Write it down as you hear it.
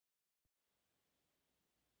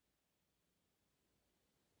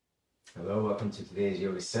Hello, welcome to today's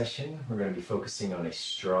yoga session. We're going to be focusing on a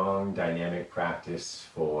strong dynamic practice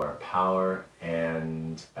for power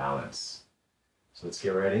and balance. So let's get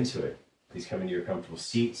right into it. Please come into your comfortable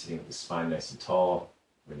seat, sitting with the spine nice and tall.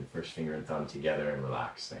 Bring the first finger and thumb together and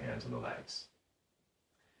relax the hands on the legs.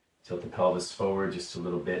 Tilt the pelvis forward just a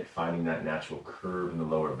little bit, finding that natural curve in the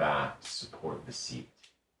lower back to support the seat.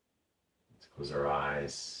 Let's close our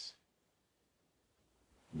eyes.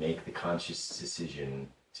 Make the conscious decision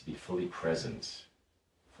to be fully present,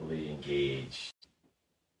 fully engaged.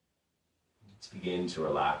 Let's begin to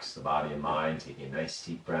relax the body and mind, taking a nice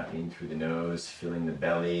deep breath in through the nose, filling the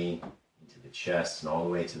belly into the chest and all the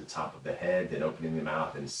way to the top of the head, then opening the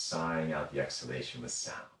mouth and sighing out the exhalation with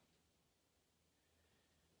sound.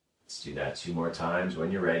 Let's do that 2 more times.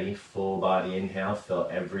 When you're ready, full body inhale, fill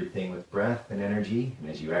everything with breath and energy, and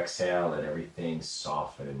as you exhale, let everything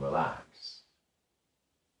soften and relax.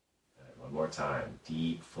 1 more time.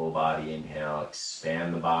 Deep, full body inhale.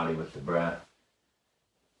 Expand the body with the breath.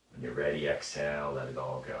 When you're ready, exhale. Let it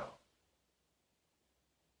all go.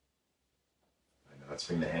 Now let's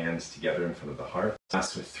bring the hands together in front of the heart.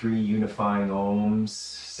 Last with 3 unifying ohms,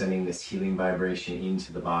 sending this healing vibration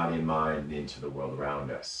into the body and mind and into the world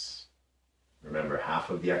around us. Remember,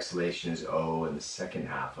 half of the exhalation is O and the second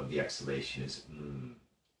half of the exhalation is M.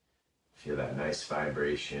 Feel that nice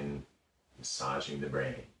vibration massaging the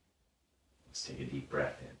brain. Let's take a deep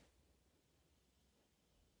breath in.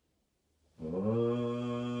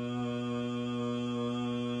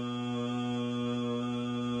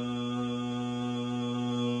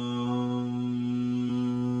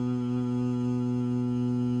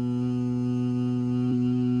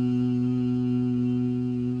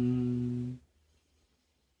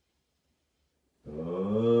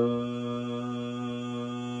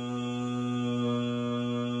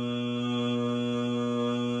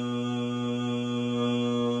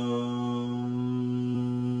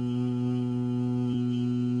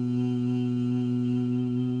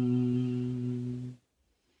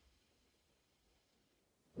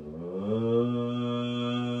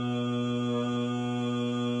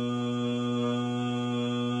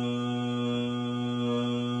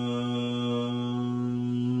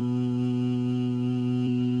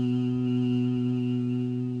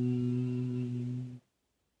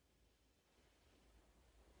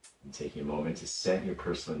 Taking a moment to set your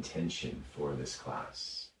personal intention for this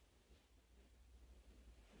class.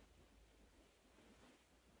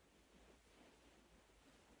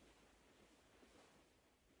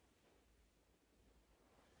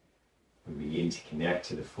 We begin to connect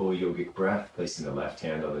to the full yogic breath, placing the left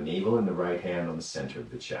hand on the navel and the right hand on the center of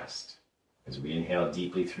the chest. As we inhale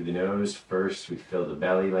deeply through the nose, first we fill the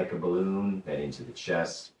belly like a balloon, then into the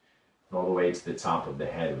chest, and all the way to the top of the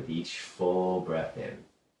head with each full breath in.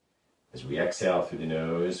 As we exhale through the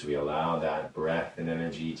nose, we allow that breath and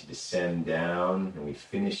energy to descend down, and we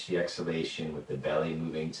finish the exhalation with the belly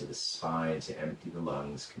moving to the spine to empty the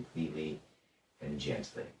lungs completely and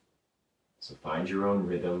gently. So find your own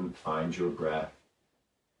rhythm, find your breath,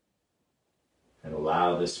 and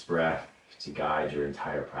allow this breath to guide your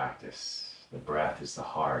entire practice. The breath is the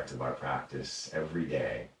heart of our practice every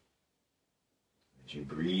day. As you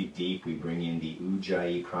breathe deep, we bring in the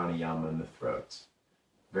Ujjayi pranayama in the throat.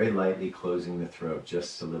 Very lightly closing the throat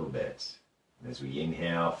just a little bit. And as we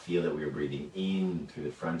inhale, feel that we are breathing in through the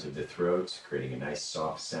front of the throat, creating a nice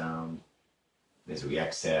soft sound. And as we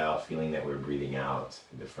exhale, feeling that we're breathing out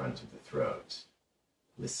through the front of the throat,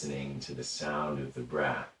 listening to the sound of the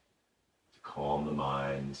breath to calm the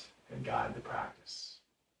mind and guide the practice.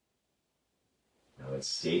 Now let's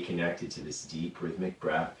stay connected to this deep rhythmic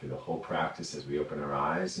breath through the whole practice as we open our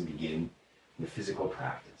eyes and begin the physical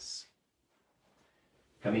practice.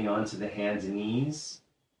 Coming onto the hands and knees.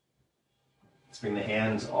 Let's bring the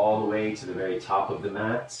hands all the way to the very top of the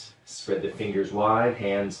mat. Spread the fingers wide,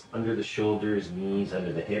 hands under the shoulders, knees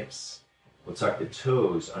under the hips. We'll tuck the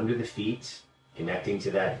toes under the feet, connecting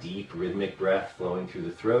to that deep rhythmic breath flowing through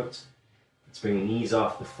the throat. Let's bring the knees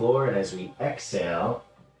off the floor, and as we exhale,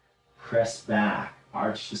 press back,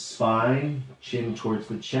 arch the spine, chin towards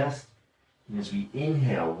the chest. And as we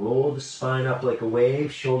inhale, roll the spine up like a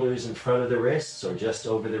wave, shoulders in front of the wrists or just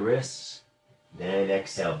over the wrists. Then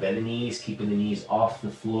exhale, bend the knees, keeping the knees off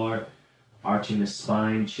the floor, arching the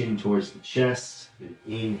spine, chin towards the chest. Then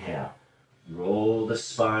inhale, roll the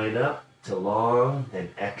spine up to long, then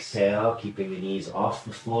exhale, keeping the knees off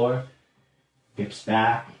the floor. Hips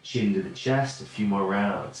back, chin to the chest, a few more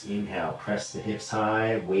rounds. Inhale, press the hips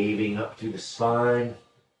high, waving up through the spine.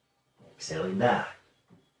 Exhaling back.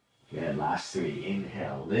 Good, last 3.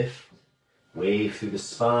 Inhale, lift, wave through the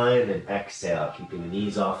spine, then exhale, keeping the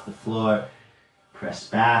knees off the floor. Press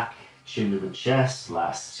back, chin to the chest.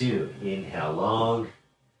 Last two. Inhale long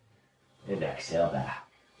and exhale back.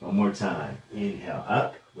 One more time. Inhale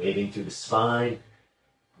up, waving through the spine.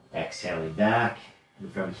 Exhaling back.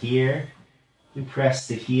 And from here, we press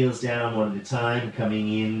the heels down one at a time,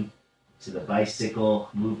 coming in to the bicycle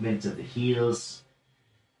movement of the heels,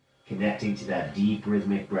 connecting to that deep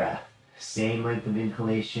rhythmic breath. Same length of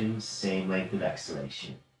inhalation, same length of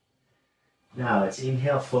exhalation. Now let's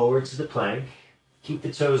inhale forward to the plank. Keep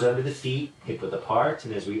the toes under the feet, hip width apart,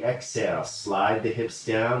 and as we exhale, slide the hips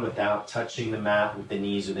down without touching the mat with the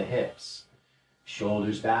knees or the hips.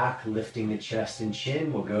 Shoulders back, lifting the chest and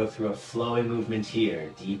chin. We'll go through a flowing movement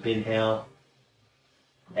here. Deep inhale.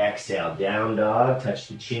 Exhale, down dog. Touch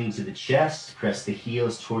the chin to the chest. Press the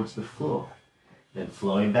heels towards the floor. Then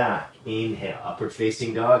flowing back. Inhale, upward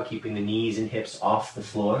facing dog, keeping the knees and hips off the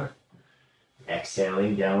floor.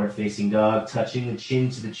 Exhaling, downward facing dog, touching the chin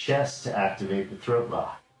to the chest to activate the throat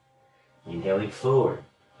lock. Inhaling forward.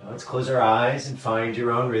 Now let's close our eyes and find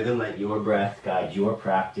your own rhythm. Let your breath guide your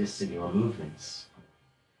practice and your movements.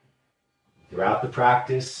 Throughout the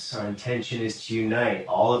practice, our intention is to unite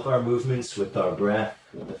all of our movements with our breath,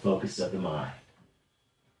 with the focus of the mind.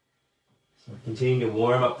 So continuing to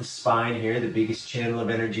warm up the spine here, the biggest channel of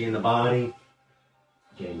energy in the body.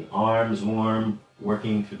 Getting the arms warm,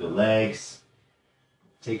 working through the legs.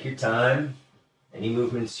 Take your time. Any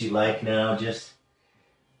movements you like now, just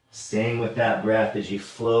staying with that breath as you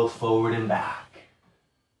flow forward and back.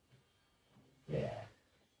 Yeah.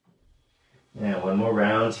 Now one more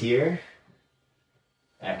round here.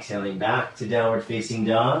 Exhaling back to downward facing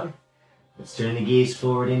dog. Let's turn the gaze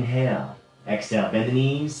forward, inhale. Exhale, bend the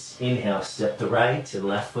knees. Inhale, step the right and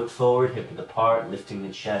left foot forward, hip width apart, lifting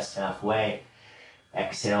the chest halfway.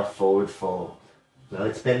 Exhale, forward fold. Now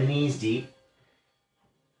let's bend the knees deep.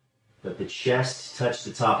 Let the chest touch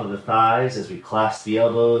the top of the thighs as we clasp the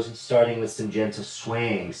elbows, starting with some gentle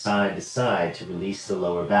swaying side to side to release the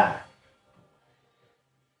lower back.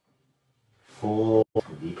 Fold.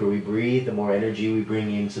 The deeper we breathe, the more energy we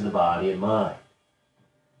bring into the body and mind.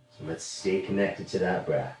 So let's stay connected to that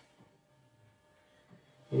breath.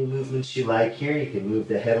 Any movements you like here, you can move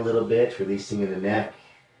the head a little bit, releasing in the neck.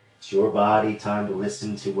 It's your body, time to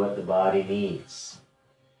listen to what the body needs.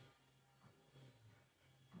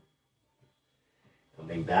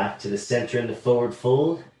 Coming back to the center in the forward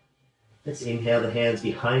fold. Let's inhale the hands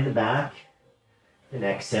behind the back and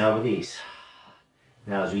exhale, release.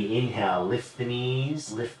 Now as we inhale, lift the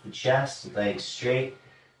knees, lift the chest, legs straight.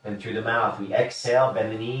 Then through the mouth, we exhale,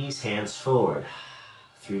 bend the knees, hands forward.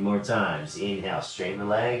 3 more times. Inhale, straighten the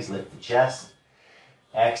legs, lift the chest.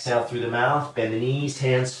 Exhale through the mouth, bend the knees,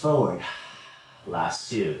 hands forward. Last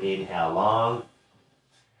 2. Inhale, long.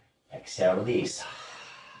 Exhale, release.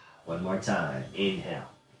 One more time. Inhale.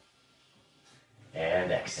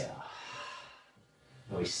 And exhale.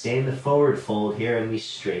 Now we stay in the forward fold here and we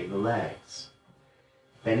straighten the legs.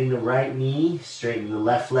 Bending the right knee, straighten the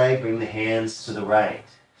left leg, bring the hands to the right.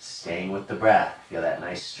 Staying with the breath. Feel that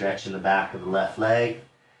nice stretch in the back of the left leg.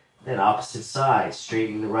 Then opposite side,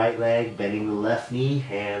 straightening the right leg, bending the left knee,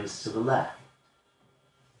 hands to the left.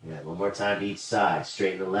 Yeah, one more time to each side.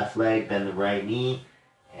 Straighten the left leg, bend the right knee,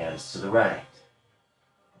 hands to the right.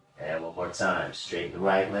 And one more time. Straighten the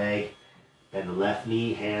right leg, bend the left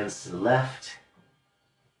knee, hands to the left.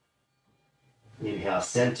 Inhale,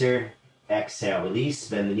 center. Exhale, release.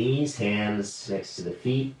 Bend the knees, hands next to the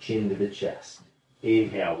feet, chin to the chest.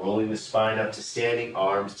 Inhale, rolling the spine up to standing,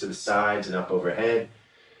 arms to the sides and up overhead.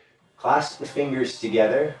 Clasp the fingers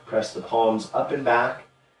together, press the palms up and back,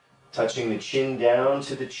 touching the chin down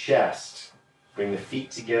to the chest. Bring the feet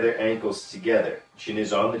together, ankles together. Chin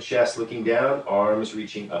is on the chest, looking down, arms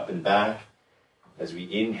reaching up and back. As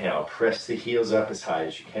we inhale, press the heels up as high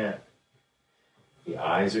as you can. The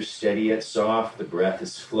eyes are steady yet soft, the breath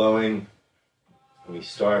is flowing. And we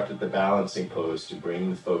start with the balancing pose to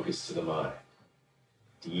bring the focus to the mind.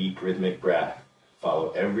 Deep rhythmic breath.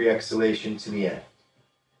 Follow every exhalation to the end.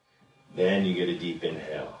 Then you get a deep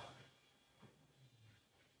inhale.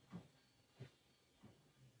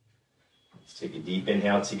 Let's take a deep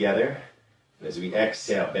inhale together. And as we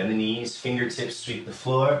exhale, bend the knees, fingertips sweep the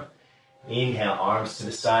floor. Inhale, arms to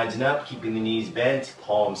the sides and up, keeping the knees bent,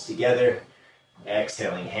 palms together.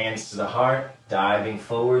 Exhaling, hands to the heart, diving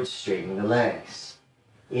forward, straightening the legs.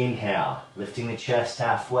 Inhale, lifting the chest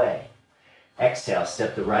halfway. Exhale,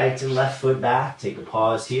 step the right and left foot back. Take a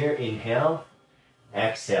pause here. Inhale.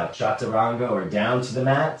 Exhale, chaturanga or down to the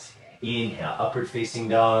mat. Inhale, upward facing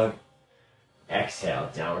dog. Exhale,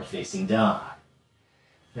 downward facing dog.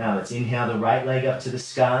 Now let's inhale the right leg up to the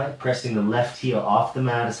sky, pressing the left heel off the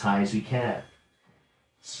mat as high as we can.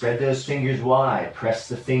 Spread those fingers wide. Press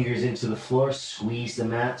the fingers into the floor. Squeeze the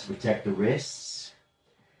mat to protect the wrists.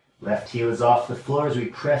 Left heel is off the floor as we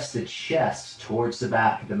press the chest towards the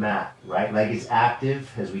back of the mat. Right leg is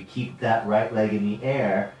active as we keep that right leg in the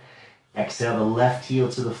air. Exhale the left heel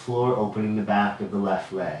to the floor, opening the back of the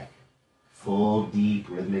left leg. Full, deep,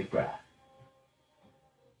 rhythmic breath.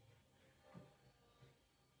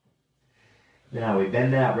 Now we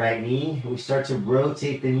bend that right knee and we start to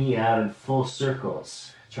rotate the knee out in full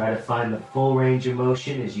circles. Try to find the full range of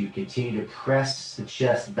motion as you continue to press the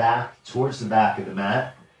chest back towards the back of the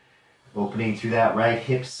mat, opening through that right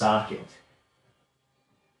hip socket.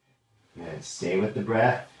 And stay with the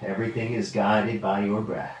breath. Everything is guided by your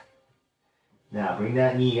breath. Now bring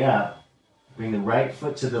that knee up. Bring the right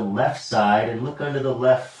foot to the left side and look under the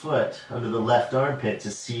left foot, under the left armpit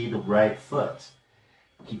to see the right foot.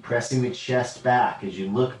 Keep pressing the chest back. As you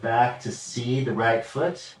look back to see the right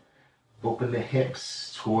foot, open the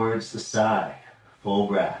hips towards the side. Full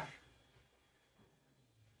breath.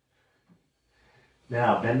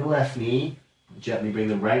 Now bend the left knee. Gently bring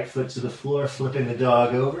the right foot to the floor, flipping the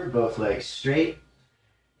dog over, both legs straight.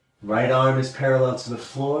 Right arm is parallel to the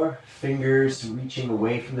floor, fingers reaching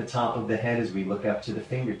away from the top of the head as we look up to the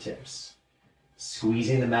fingertips.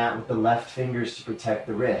 Squeezing the mat with the left fingers to protect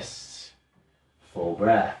the wrists. Full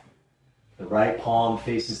breath. The right palm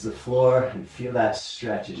faces the floor and feel that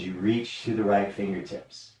stretch as you reach through the right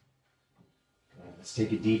fingertips. Let's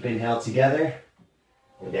take a deep inhale together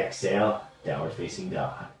and exhale, downward facing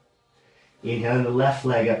dog. Inhaling the left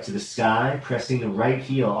leg up to the sky, pressing the right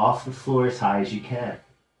heel off the floor as high as you can.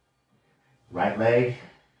 Right leg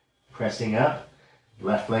pressing up.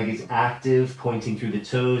 Left leg is active, pointing through the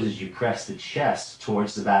toes as you press the chest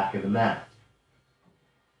towards the back of the mat.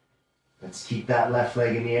 Let's keep that left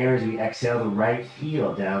leg in the air as we exhale the right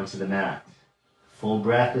heel down to the mat. Full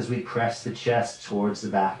breath as we press the chest towards the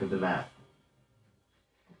back of the mat.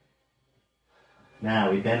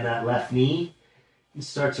 Now we bend that left knee and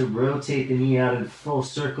start to rotate the knee out in full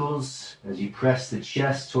circles as you press the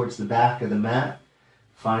chest towards the back of the mat.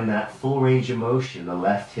 Find that full range of motion in the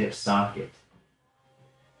left hip socket.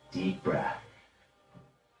 Deep breath.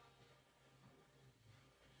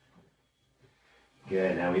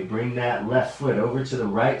 Good. Now we bring that left foot over to the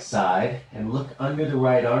right side and look under the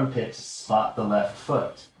right armpit to spot the left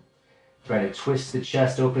foot. Try to twist the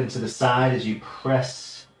chest open to the side as you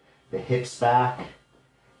press the hips back.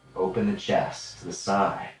 Open the chest to the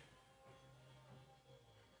side.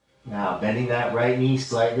 Now bending that right knee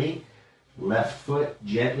slightly. Left foot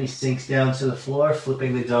gently sinks down to the floor,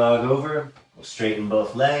 flipping the dog over. We'll straighten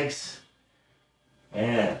both legs.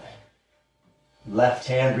 And left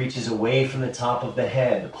hand reaches away from the top of the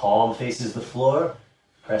head. The palm faces the floor.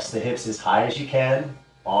 Press the hips as high as you can.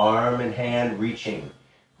 Arm and hand reaching.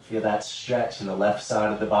 Feel that stretch in the left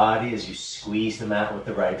side of the body as you squeeze the mat with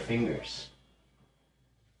the right fingers.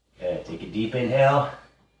 Good. Take a deep inhale.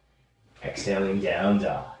 Exhaling, down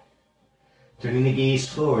dog. Turning the gaze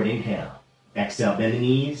forward, inhale. Exhale, bend the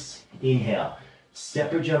knees. Inhale.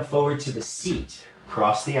 Step or jump forward to the seat.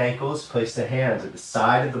 Cross the ankles. Place the hands at the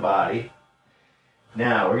side of the body.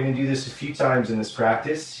 Now, we're going to do this a few times in this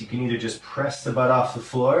practice. You can either just press the butt off the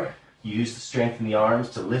floor, use the strength in the arms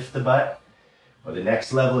to lift the butt, or the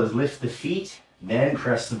next level is lift the feet, then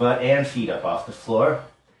press the butt and feet up off the floor,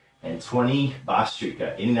 and 20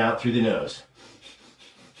 Bhastrika, in and out through the nose.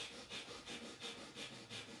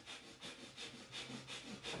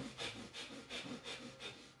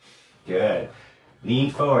 Good.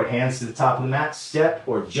 Lean forward, hands to the top of the mat, step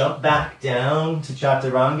or jump back down to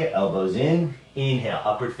Chaturanga, elbows in. Inhale,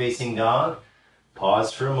 upward facing dog.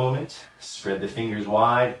 Pause for a moment, spread the fingers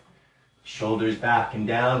wide, shoulders back and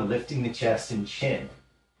down, lifting the chest and chin.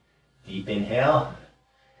 Deep inhale,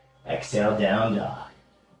 exhale, down dog.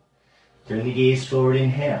 Turn the gaze forward,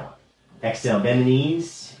 inhale. Exhale, bend the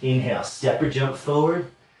knees. Inhale, step or jump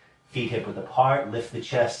forward. Feet hip width apart, lift the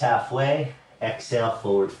chest halfway. Exhale,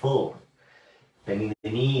 forward fold. Bending the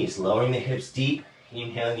knees, lowering the hips deep.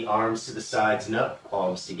 Inhaling the arms to the sides and up,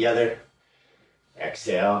 palms together.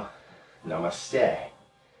 Exhale, namaste.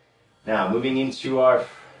 Now, moving into our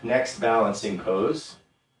next balancing pose.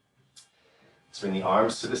 Let's bring the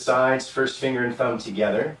arms to the sides, first finger and thumb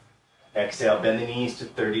together. Exhale, bend the knees to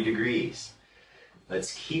 30 degrees.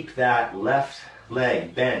 Let's keep that left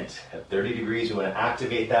leg bent at 30 degrees. We want to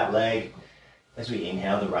activate that leg as we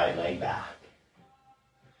inhale the right leg back.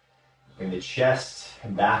 Bring the chest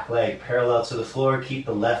and back leg parallel to the floor. Keep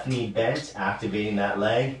the left knee bent, activating that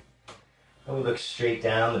leg. And we look straight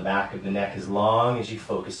down. The back of the neck is long as you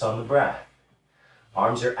focus on the breath.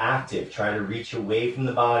 Arms are active. Try to reach away from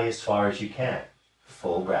the body as far as you can.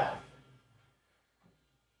 Full breath.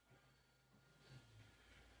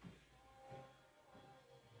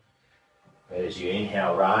 As you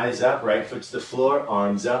inhale, rise up, right foot to the floor,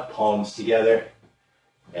 arms up, palms together.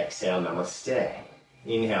 Exhale, namaste.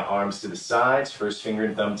 Inhale, arms to the sides, first finger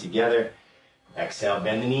and thumb together. Exhale,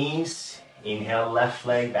 bend the knees. Inhale, left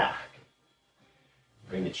leg back.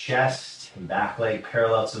 Bring the chest and back leg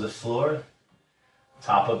parallel to the floor.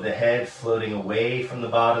 Top of the head floating away from the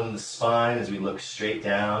bottom of the spine as we look straight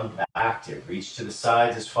down, active. Reach to the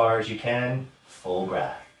sides as far as you can. Full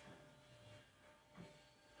breath.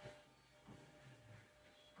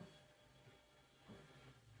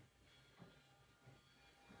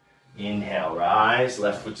 Inhale, rise,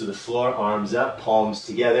 left foot to the floor, arms up, palms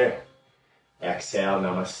together. Exhale,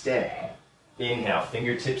 namaste. Inhale,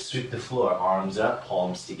 fingertips sweep the floor, arms up,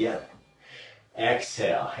 palms together.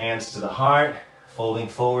 Exhale, hands to the heart, folding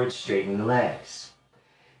forward, straighten the legs.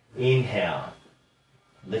 Inhale,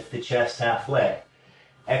 lift the chest halfway.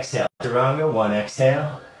 Exhale, chaturanga, one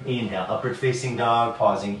exhale. Inhale, upward facing dog,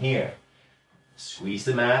 pausing here. Squeeze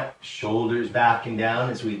the mat, shoulders back and down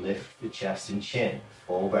as we lift the chest and chin.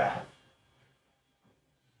 Full breath.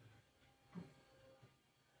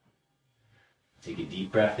 Take a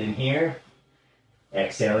deep breath in here.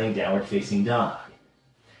 Exhaling, downward facing dog.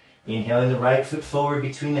 Inhaling the right foot forward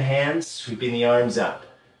between the hands, sweeping the arms up.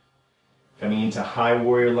 Coming into high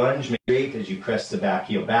warrior lunge, make straight as you press the back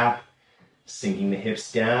heel back. Sinking the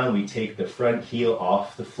hips down, we take the front heel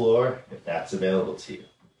off the floor if that's available to you.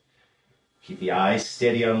 Keep the eyes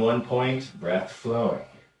steady on one point, breath flowing.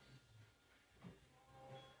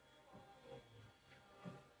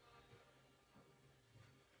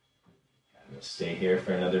 And we'll stay here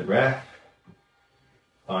for another breath.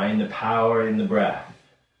 Find the power in the breath.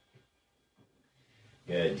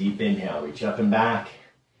 Good, deep inhale, reach up and back.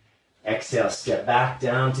 Exhale, step back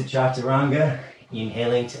down to chaturanga.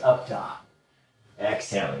 Inhaling to up dog.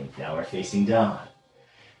 Exhaling, downward facing dog.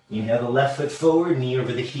 Inhale the left foot forward, knee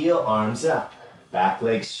over the heel, arms up. Back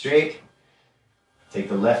leg straight. Take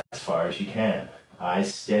the left as far as you can.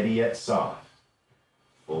 Eyes steady yet soft.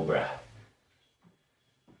 Full breath.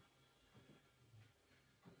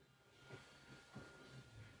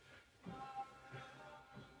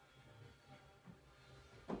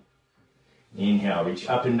 Inhale, reach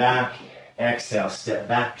up and back. Exhale, step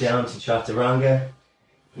back down to chaturanga.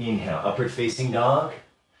 Inhale, upward facing dog.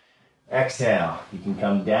 Exhale, you can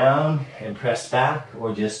come down and press back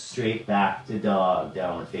or just straight back to dog,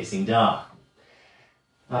 downward facing dog.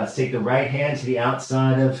 Let's take the right hand to the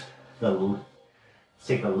outside of let's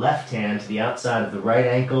take the left hand to the outside of the right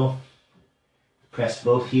ankle. Press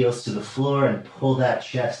both heels to the floor and pull that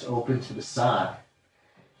chest open to the side.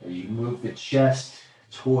 As you move the chest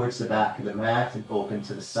towards the back of the mat and open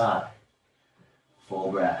to the side.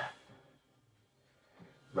 Full breath.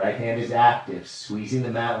 Right hand is active, squeezing the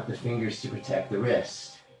mat with the fingers to protect the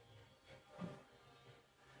wrist.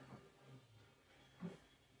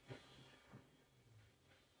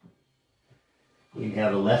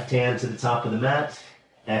 Inhale the left hand to the top of the mat.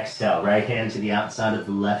 Exhale, right hand to the outside of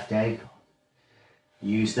the left ankle.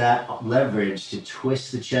 Use that leverage to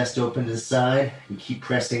twist the chest open to the side and keep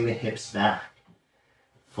pressing the hips back.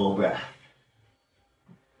 Full breath.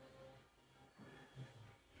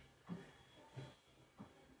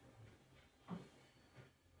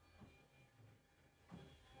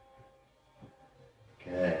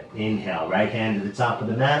 Good. Inhale, right hand to the top of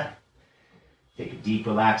the mat. Take a deep,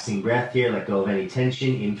 relaxing breath here. Let go of any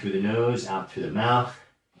tension. In through the nose, out through the mouth.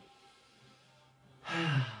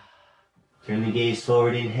 Turn the gaze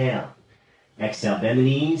forward, inhale. Exhale, bend the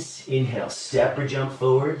knees. Inhale, step or jump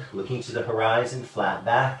forward, looking to the horizon, flat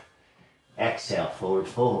back. Exhale, forward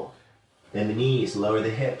fold. Bend the knees, lower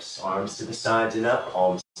the hips, arms to the sides and up,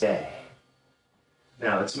 palms stay.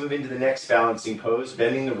 Now let's move into the next balancing pose,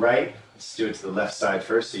 bending the right. Let's do it to the left side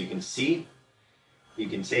first so you can see. You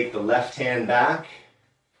can take the left hand back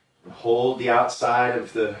and hold the outside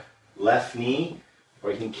of the left knee,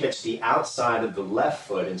 or you can catch the outside of the left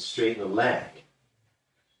foot and straighten the leg.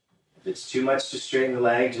 If it's too much to straighten the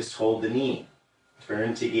leg, just hold the knee.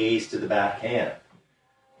 Turn to gaze to the back hand.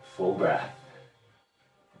 Full breath.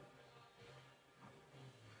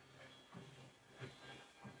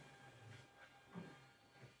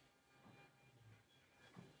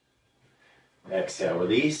 Exhale,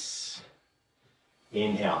 release.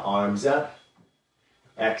 Inhale, arms up.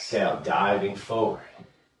 Exhale, diving forward.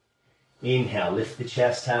 Inhale, lift the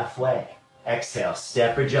chest halfway. Exhale,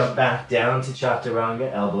 step or jump back down to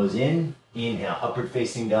chaturanga, elbows in. Inhale, upward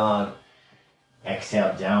facing dog.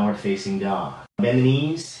 Exhale, downward facing dog. Bend the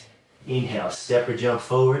knees. Inhale, step or jump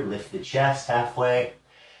forward, lift the chest halfway.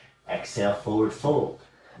 Exhale, forward fold.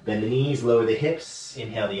 Bend the knees, lower the hips.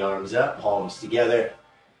 Inhale the arms up, palms together.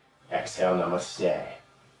 Exhale, namaste.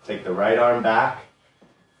 Take the right arm back.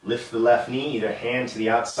 Lift the left knee, either hand to the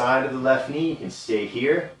outside of the left knee. You can stay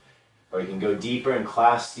here. Or you can go deeper and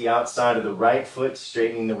clasp the outside of the right foot,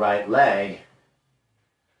 straightening the right leg.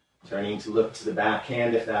 Turning to look to the back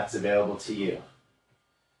hand if that's available to you.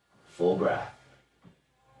 Full breath.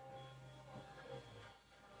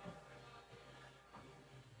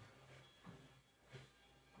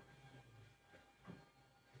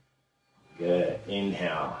 Good.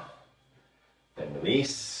 Inhale. Then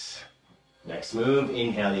release. Next move.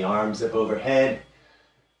 Inhale the arms up overhead.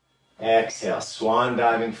 Exhale. Swan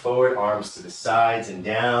diving forward. Arms to the sides and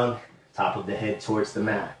down. Top of the head towards the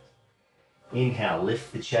mat. Inhale.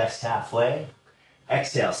 Lift the chest halfway.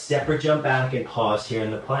 Exhale. Step or jump back and pause here in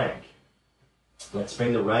the plank. Let's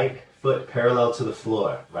bring the right foot parallel to the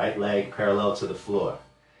floor. Right leg parallel to the floor.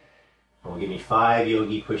 And we'll give me 5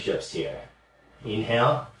 yogi push-ups here.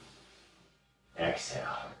 Inhale.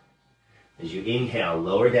 Exhale. As you inhale,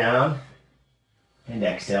 lower down. And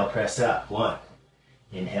exhale, press up. 1.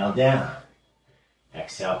 Inhale down.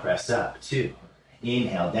 Exhale, press up. 2.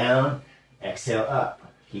 Inhale down. Exhale up.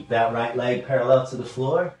 Keep that right leg parallel to the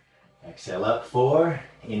floor. Exhale up. 4.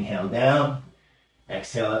 Inhale down.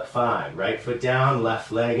 Exhale up. 5. Right foot down,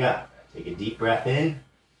 left leg up. Take a deep breath in.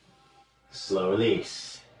 Slow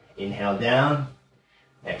release. Inhale down.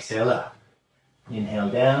 Exhale up. Inhale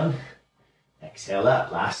down. Exhale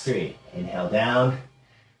up. Last 3. Inhale down.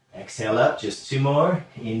 Exhale up. Just 2 more.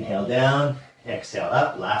 Inhale down. Exhale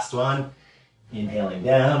up. Last 1. Inhaling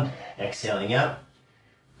down. Exhaling up.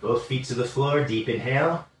 Both feet to the floor. Deep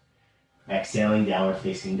inhale. Exhaling, downward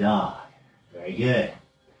facing dog. Very good.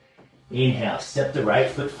 Inhale. Step the right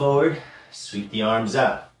foot forward. Sweep the arms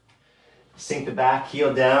up. Sink the back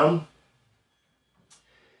heel down.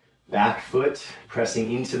 Back foot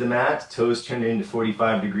pressing into the mat, toes turned into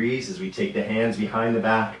 45 degrees as we take the hands behind the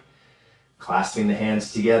back, clasping the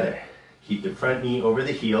hands together. Keep the front knee over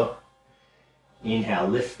the heel. Inhale,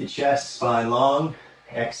 lift the chest, spine long.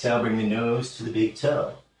 Exhale, bring the nose to the big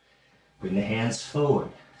toe. Bring the hands forward.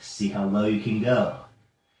 See how low you can go.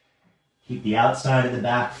 Keep the outside of the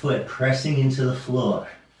back foot pressing into the floor.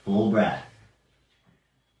 Full breath.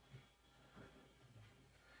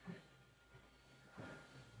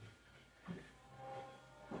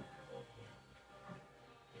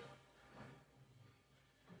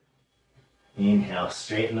 Inhale,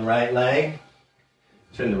 straighten the right leg.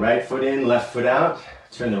 Turn the right foot in, left foot out.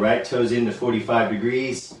 Turn the right toes into 45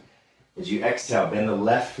 degrees. As you exhale, bend the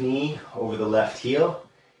left knee over the left heel.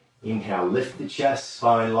 Inhale, lift the chest,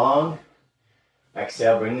 spine long.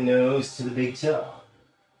 Exhale, bring the nose to the big toe.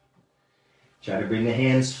 Try to bring the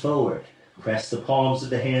hands forward. Press the palms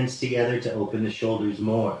of the hands together to open the shoulders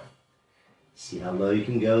more. See how low you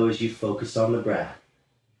can go as you focus on the breath.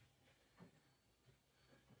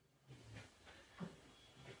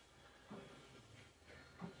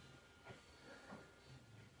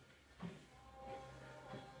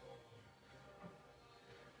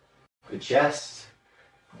 The chest.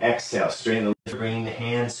 Exhale, straighten the legs, bringing the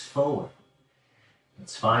hands forward.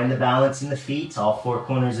 Let's find the balance in the feet, all 4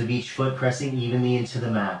 corners of each foot pressing evenly into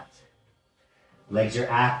the mat. Legs are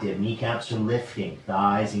active, kneecaps are lifting,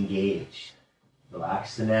 thighs engaged.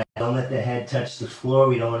 Relax the neck, don't let the head touch the floor,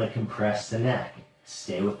 we don't want to compress the neck.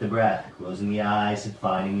 Stay with the breath, closing the eyes and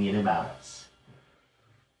finding the inner balance.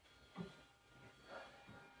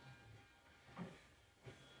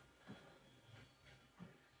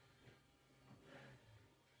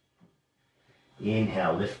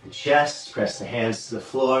 Inhale, lift the chest, press the hands to the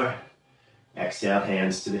floor. Exhale,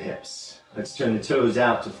 hands to the hips. Let's turn the toes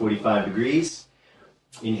out to 45 degrees.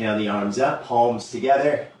 Inhale the arms up, palms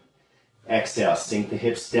together. Exhale, sink the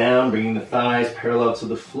hips down, bringing the thighs parallel to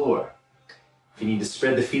the floor. If you need to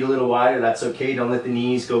spread the feet a little wider, that's okay. Don't let the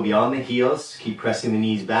knees go beyond the heels. Keep pressing the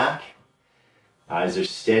knees back. Eyes are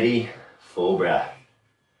steady, full breath.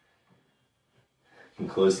 You can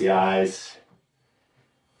close the eyes.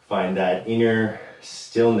 Find that inner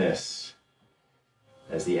stillness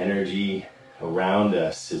as the energy around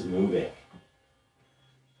us is moving.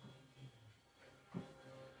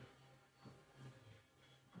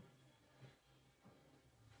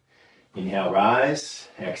 Inhale, rise.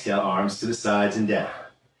 Exhale, arms to the sides and down.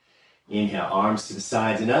 Inhale, arms to the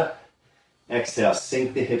sides and up. Exhale,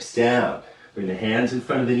 sink the hips down. Bring the hands in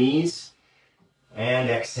front of the knees. And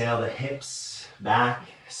exhale, the hips back,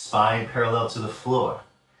 spine parallel to the floor.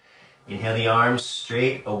 Inhale the arms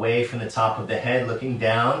straight away from the top of the head, looking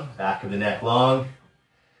down, back of the neck long.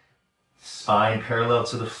 Spine parallel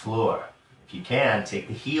to the floor. If you can, take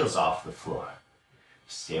the heels off the floor.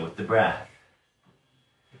 Stay with the breath.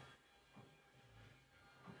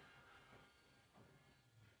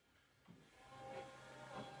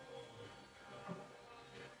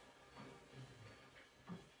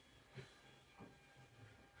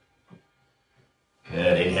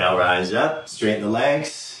 rise up, straighten the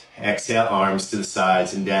legs. Exhale, arms to the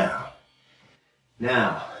sides and down.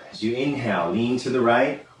 Now, as you inhale, lean to the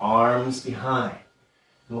right, arms behind.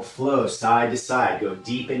 We'll flow side to side. Go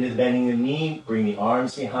deep into the bending of the knee. Bring the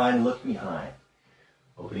arms behind, look behind.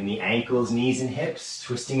 Opening the ankles, knees, and hips.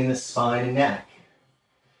 Twisting in the spine and neck.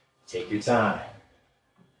 Take your time.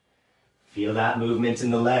 Feel that movement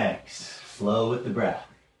in the legs. Flow with the breath.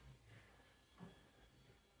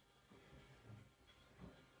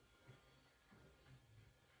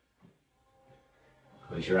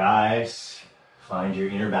 Close your eyes. Find your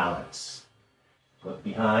inner balance. Look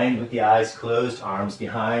behind with the eyes closed, arms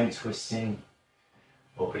behind, twisting.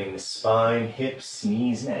 Opening the spine, hips,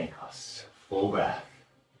 knees, and ankles. Full breath.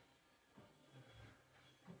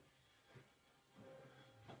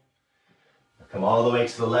 Come all the way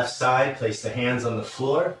to the left side, place the hands on the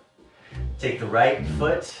floor. Take the right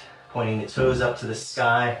foot, pointing the toes up to the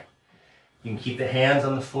sky. You can keep the hands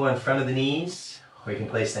on the floor in front of the knees, or you can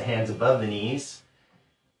place the hands above the knees,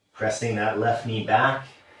 pressing that left knee back.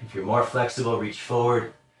 If you're more flexible, reach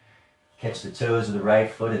forward, catch the toes of the right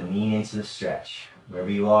foot and lean into the stretch. Wherever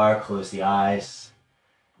you are, close the eyes,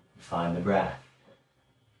 and find the breath.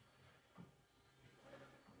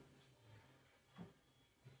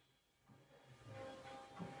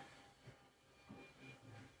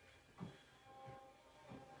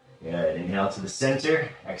 Good. Inhale to the center,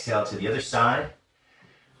 exhale to the other side.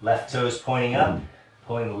 Left toes pointing up.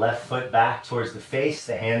 Pulling the left foot back towards the face.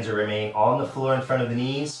 The hands are remaining on the floor in front of the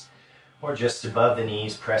knees or just above the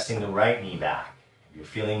knees, pressing the right knee back. If you're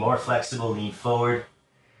feeling more flexible, lean forward.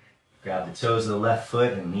 Grab the toes of the left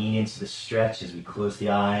foot and lean into the stretch as we close the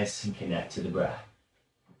eyes and connect to the breath.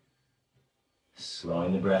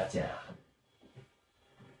 Slowing the breath down.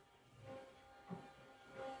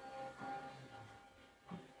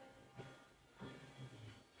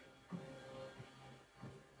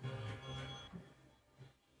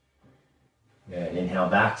 Good. Inhale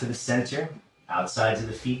back to the center. Outsides of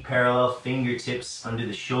the feet parallel, fingertips under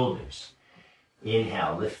the shoulders.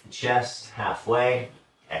 Inhale, lift the chest halfway.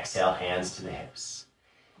 Exhale, hands to the hips.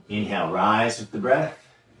 Inhale, rise with the breath.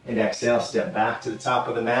 And exhale, step back to the top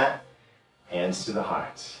of the mat. Hands to the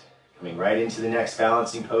heart. Coming right into the next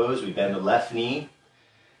balancing pose, we bend the left knee.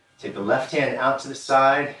 Take the left hand out to the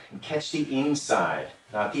side and catch the inside,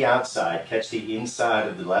 not the outside. Catch the inside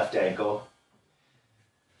of the left ankle.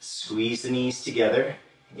 Squeeze the knees together.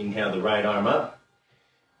 Inhale the right arm up.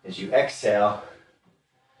 As you exhale,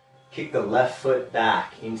 kick the left foot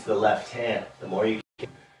back into the left hand. The more you kick,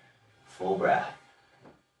 full breath.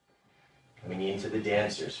 Coming into the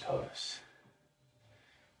dancer's pose.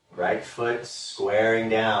 Right foot squaring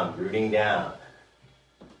down, rooting down.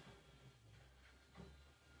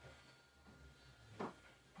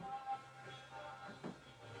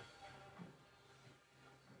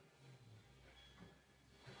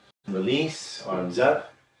 Release, arms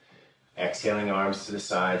up. Exhaling, arms to the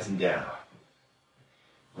sides and down.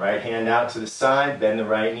 Right hand out to the side, bend the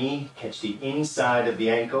right knee, catch the inside of the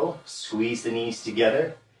ankle, squeeze the knees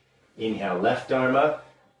together. Inhale, left arm up.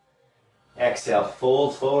 Exhale,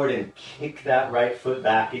 fold forward and kick that right foot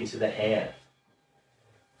back into the hand.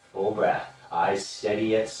 Full breath, eyes steady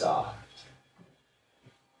yet soft.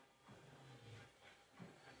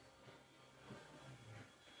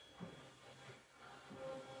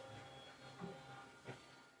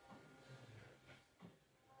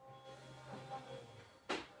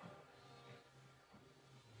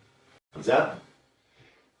 Hands up.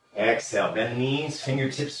 Exhale, bend the knees,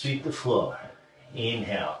 fingertips sweep the floor.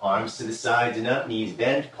 Inhale, arms to the sides and up, knees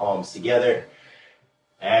bent, palms together.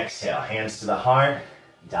 Exhale, hands to the heart,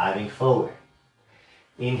 diving forward.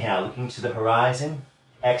 Inhale, looking to the horizon.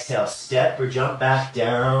 Exhale, step or jump back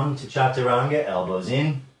down to chaturanga, elbows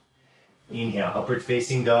in. Inhale, upward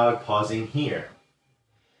facing dog, pausing here.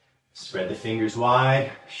 Spread the fingers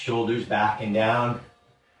wide, shoulders back and down,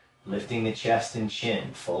 lifting the chest and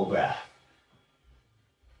chin, full breath.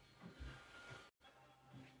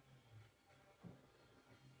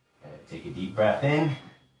 Take a deep breath in.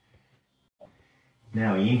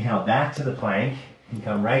 Now inhale back to the plank and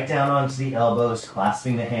come right down onto the elbows,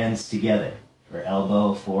 clasping the hands together for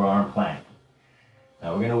elbow, forearm plank.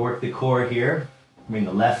 Now we're going to work the core here. Bring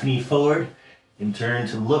the left knee forward and turn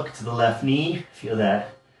to look to the left knee. Feel that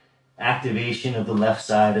activation of the left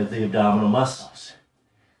side of the abdominal muscles.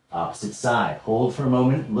 Opposite side. Hold for a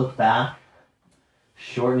moment, look back,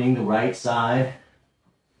 shortening the right side.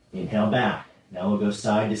 Inhale back. Now we'll go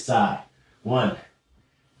side to side. 1,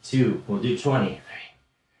 2, we'll do 20.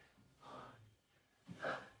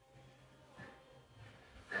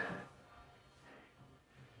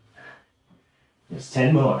 3. Just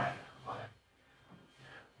 10 more.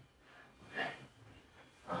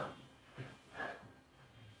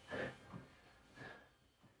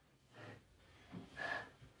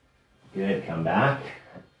 Good, come back.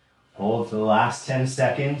 Hold for the last 10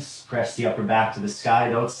 seconds. Press the upper back to the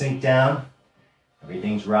sky, don't sink down.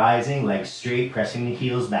 Everything's rising, legs straight, pressing the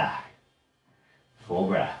heels back. Full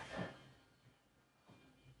breath.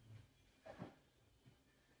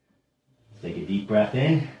 Take a deep breath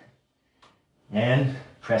in and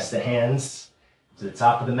press the hands to the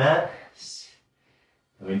top of the mat.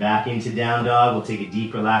 Coming back into down dog, we'll take a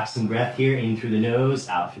deep relaxing breath here, in through the nose,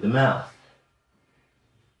 out through the mouth.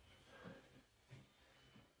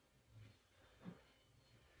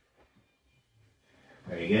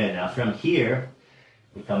 Very good. Now from here,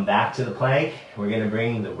 we come back to the plank. We're going to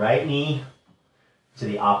bring the right knee to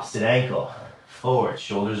the opposite ankle. Forward,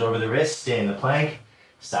 shoulders over the wrist, stay in the plank,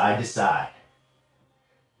 side to side.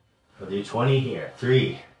 We'll do 20 here.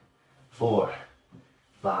 3, 4,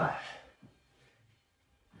 5.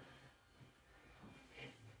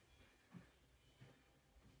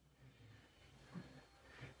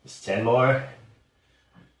 Just 10 more.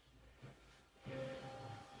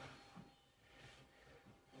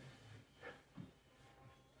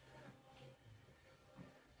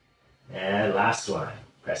 And last one.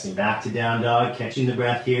 Pressing back to down dog, catching the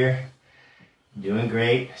breath here. Doing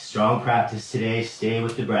great. Strong practice today. Stay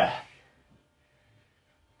with the breath.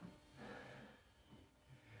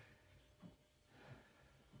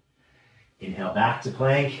 Inhale back to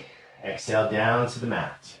plank. Exhale down to the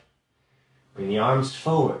mat. Bring the arms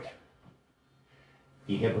forward.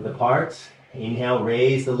 Feet hip width apart. Inhale,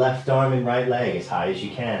 raise the left arm and right leg as high as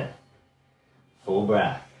you can. Full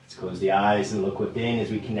breath. Let's close the eyes and look within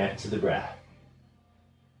as we connect to the breath.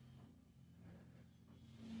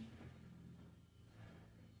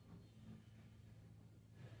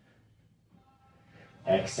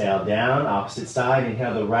 Exhale down, opposite side.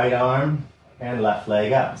 Inhale the right arm and left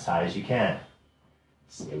leg up as high as you can.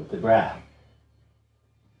 Stay with the breath.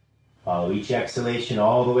 Follow each exhalation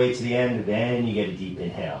all the way to the end, then you get a deep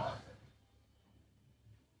inhale.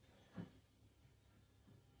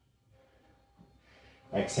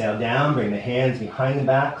 Exhale down, bring the hands behind the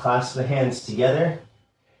back, clasp the hands together.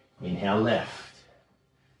 Inhale, lift.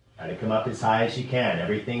 Try to come up as high as you can,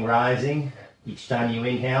 everything rising. Each time you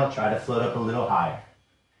inhale, try to float up a little higher.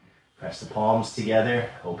 Press the palms together,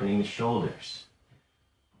 opening the shoulders.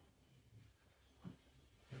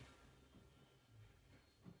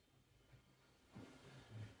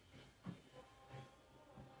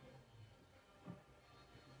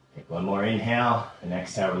 Take one more inhale, and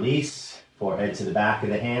exhale, release. Forehead to the back of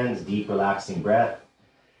the hands, deep relaxing breath.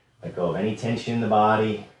 Let go of any tension in the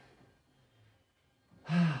body.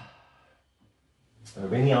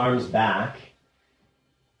 Bring the arms back.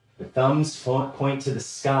 The thumbs point to the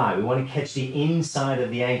sky. We want to catch the inside of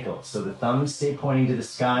the ankle. So the thumbs stay pointing to the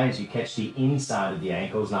sky as you catch the inside of the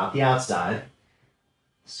ankles, not the outside.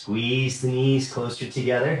 Squeeze the knees closer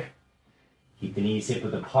together. Keep the knees hip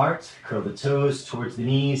width apart. Curl the toes towards the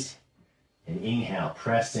knees. And inhale,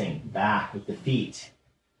 pressing back with the feet.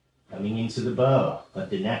 Coming into the bow. Let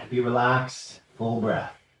the neck be relaxed. Full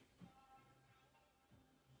breath.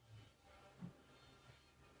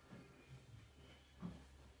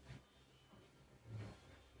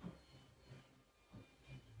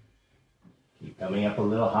 Keep coming up a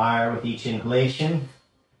little higher with each inhalation.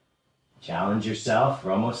 Challenge yourself.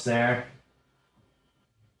 We're almost there.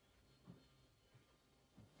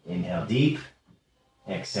 Inhale deep.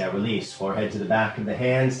 Exhale, release. Forehead to the back of the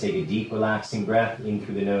hands. Take a deep, relaxing breath in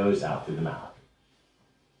through the nose, out through the mouth.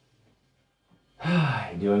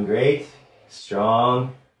 You're doing great.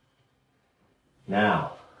 Strong.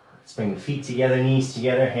 Now, let's bring the feet together, knees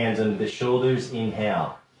together, hands under the shoulders.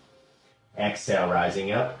 Inhale. Exhale,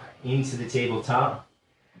 rising up into the tabletop.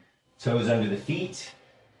 Toes under the feet.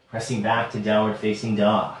 Pressing back to downward facing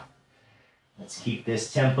dog. Let's keep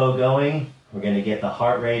this tempo going. We're going to get the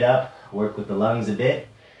heart rate up. Work with the lungs a bit.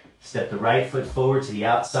 Step the right foot forward to the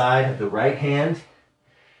outside of the right hand.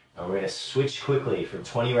 And we're going to switch quickly for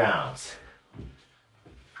 20 rounds.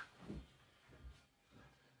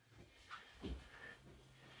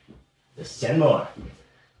 Just 10 more.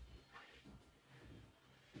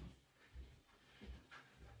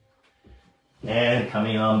 And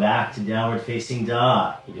coming on back to downward facing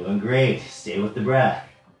dog. You're doing great. Stay with the breath.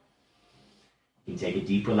 You can take a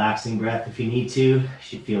deep, relaxing breath if you need to. You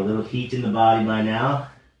should feel a little heat in the body by now.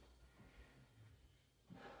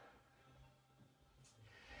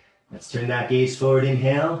 Let's turn that gaze forward.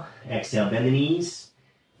 Inhale. Exhale, bend the knees.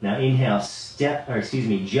 Now inhale,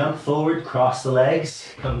 jump forward, cross the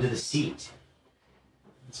legs, come to the seat.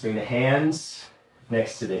 Let's bring the hands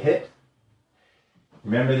next to the hip.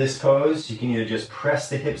 Remember this pose, you can either just press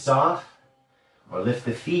the hips off or lift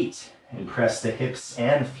the feet and press the hips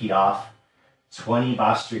and feet off. 20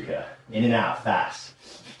 Bastrika. In and out, fast.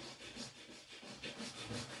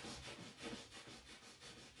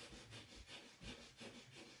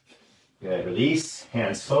 Good, release,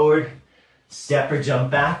 hands forward. Step or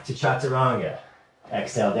jump back to Chaturanga.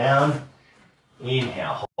 Exhale down.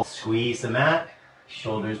 Inhale, hold, squeeze the mat.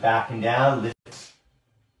 Shoulders back and down, lift.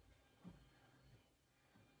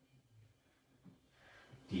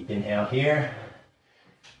 Deep inhale here.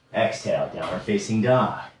 Exhale, downward facing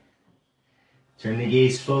dog. Turn the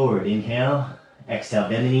gaze forward, inhale. Exhale,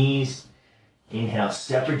 bend the knees. Inhale,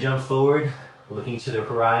 step or jump forward, looking to the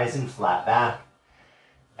horizon, flat back.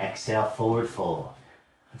 Exhale, forward fold.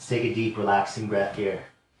 Let's take a deep, relaxing breath here.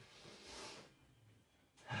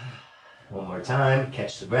 One more time,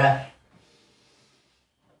 catch the breath.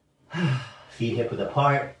 Feet hip width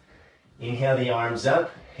apart. Inhale the arms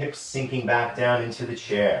up, hips sinking back down into the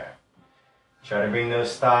chair. Try to bring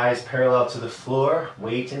those thighs parallel to the floor.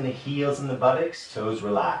 Weight in the heels and the buttocks, toes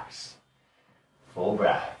relax. Full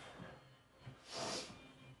breath.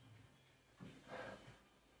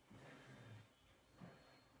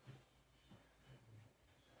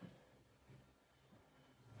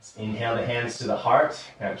 Let's inhale the hands to the heart.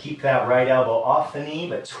 Now keep that right elbow off the knee,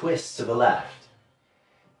 but twist to the left.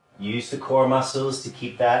 Use the core muscles to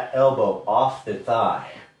keep that elbow off the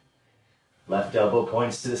thigh. Left elbow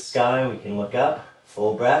points to the sky. We can look up.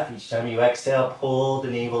 Full breath. Each time you exhale, pull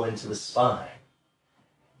the navel into the spine.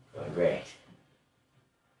 Going great.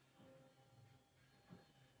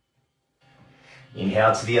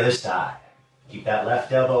 Inhale to the other side. Keep that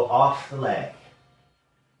left elbow off the leg.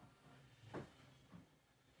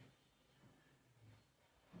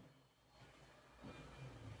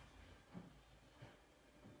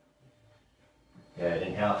 Good.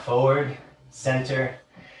 Inhale forward, center.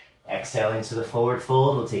 Exhale into the forward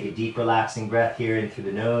fold. We'll take a deep, relaxing breath here in through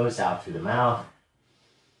the nose, out through the mouth.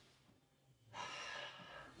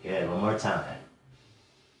 Good. One more time.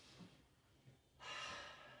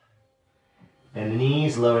 Bend the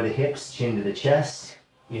knees, lower the hips, chin to the chest.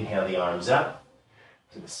 Inhale the arms up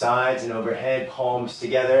to the sides and overhead, palms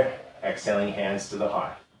together. Exhaling, hands to the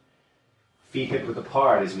heart. Feet hip width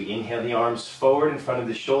apart as we inhale the arms forward in front of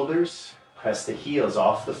the shoulders. Press the heels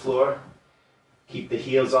off the floor. Keep the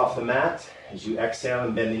heels off the mat. As you exhale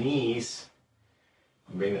and bend the knees,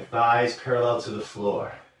 bring the thighs parallel to the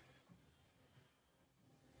floor.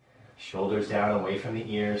 Shoulders down, away from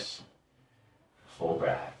the ears. Full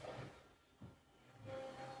breath.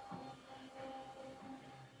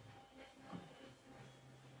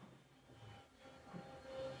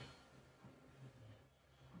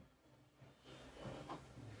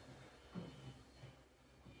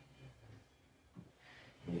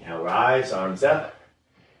 Inhale, rise, arms up.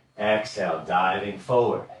 Exhale, diving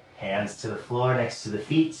forward. Hands to the floor next to the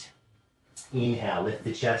feet. Inhale, lift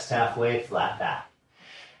the chest halfway, flat back.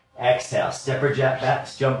 Exhale, step or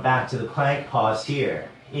jump back to the plank. Pause here.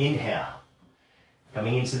 Inhale.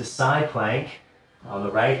 Coming into the side plank. On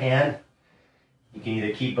the right hand, you can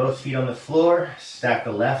either keep both feet on the floor, stack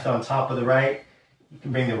the left on top of the right. You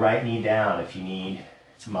can bring the right knee down if you need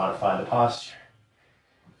to modify the posture.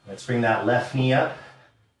 Let's bring that left knee up.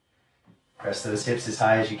 Press those hips as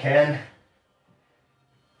high as you can.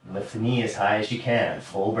 Lift the knee as high as you can.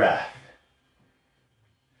 Full breath.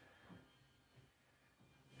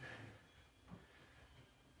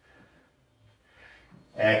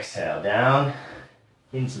 Exhale, down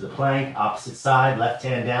into the plank, opposite side, left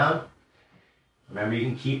hand down. Remember, you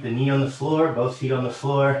can keep the knee on the floor, both feet on the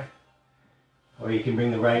floor, or you can bring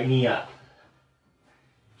the right knee up.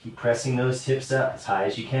 Keep pressing those hips up as high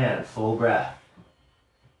as you can. Full breath.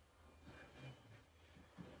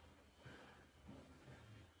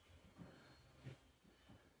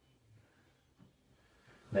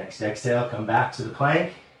 Next exhale, come back to the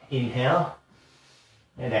plank. Inhale.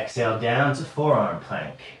 And exhale down to forearm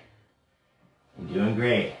plank. You're doing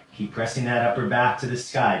great. Keep pressing that upper back to the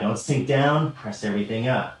sky. Don't sink down. Press everything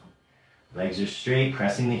up. Legs are straight,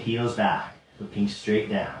 pressing the heels back. Looking straight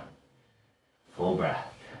down. Full breath.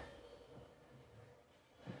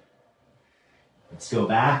 Let's go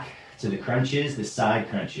back to the crunches, the side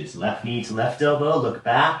crunches. Left knee to left elbow, look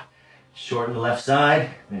back. Shorten the left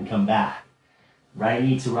side, then come back. Right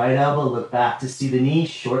knee to right elbow, look back to see the knee,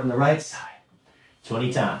 shorten the right side.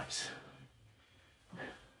 20 times.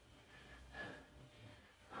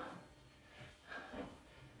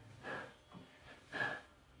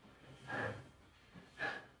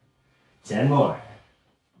 Ten more.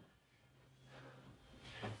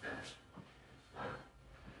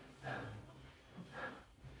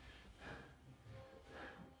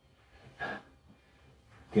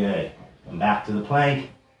 Good. Come back to the plank.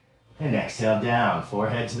 And exhale down,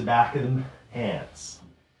 forehead to the back of the hands.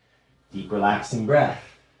 Deep relaxing breath.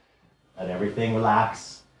 Let everything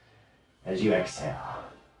relax as you exhale.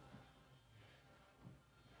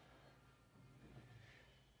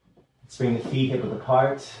 Let's bring the feet hip width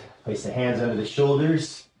apart. Place the hands under the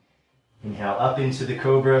shoulders. Inhale up into the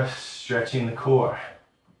cobra, stretching the core.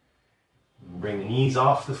 Bring the knees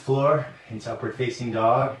off the floor into upward facing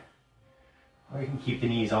dog. Or you can keep the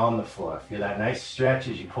knees on the floor. Feel that nice stretch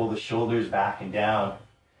as you pull the shoulders back and down,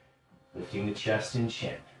 lifting the chest and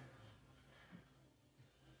chin.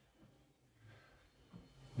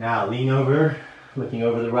 Now lean over, looking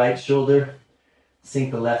over the right shoulder.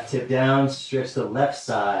 Sink the left hip down, stretch the left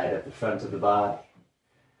side at the front of the body.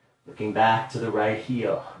 Looking back to the right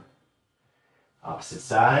heel. Opposite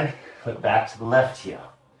side, look back to the left heel.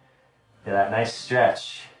 Feel that nice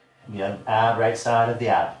stretch in the right side of the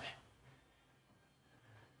abdomen.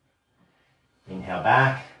 Inhale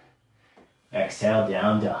back, exhale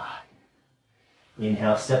down dog.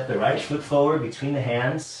 Inhale, step the right foot forward between the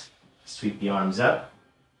hands. Sweep the arms up,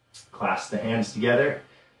 clasp the hands together.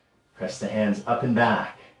 Press the hands up and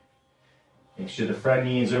back. Make sure the front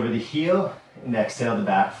knee is over the heel, and exhale the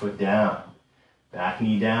back foot down. Back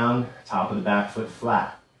knee down, top of the back foot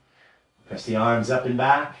flat. Press the arms up and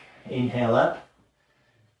back. Inhale up.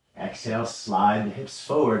 Exhale, slide the hips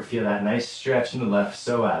forward. Feel that nice stretch in the left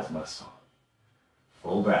psoas muscle.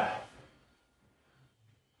 Full breath.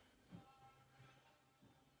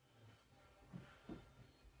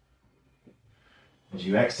 As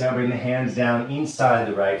you exhale, bring the hands down inside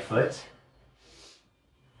the right foot.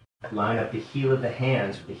 Line up the heel of the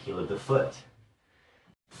hands with the heel of the foot.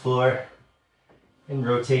 Floor. And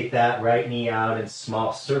rotate that right knee out in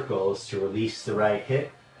small circles to release the right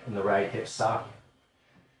hip and the right hip socket.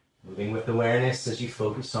 Moving with awareness as you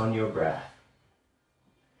focus on your breath.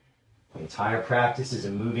 The entire practice is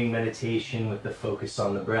a moving meditation with the focus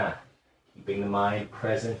on the breath. Keeping the mind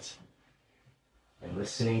present and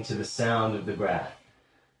listening to the sound of the breath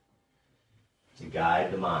to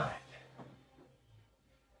guide the mind.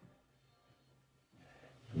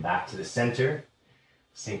 Come back to the center.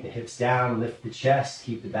 Sink the hips down, lift the chest,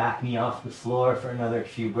 keep the back knee off the floor for another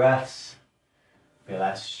few breaths. Feel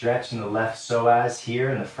that stretch in the left psoas here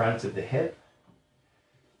in the front of the hip.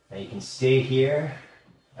 Now you can stay here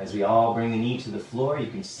as we all bring the knee to the floor.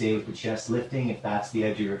 You can stay with the chest lifting if that's the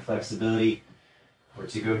edge of your flexibility. Or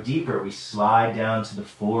to go deeper, we slide down to the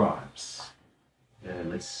forearms.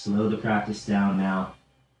 Good. Let's slow the practice down now.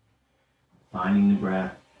 Finding the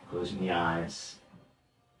breath, closing the eyes.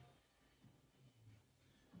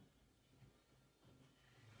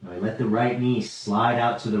 Now we let the right knee slide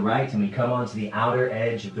out to the right and we come onto the outer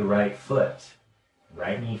edge of the right foot.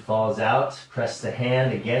 Right knee falls out, press the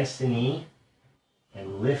hand against the knee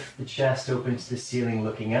and lift the chest open to the ceiling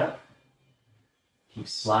looking up. Keep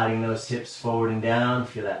sliding those hips forward and down.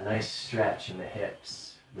 Feel that nice stretch in the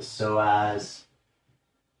hips, the psoas,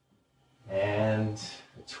 and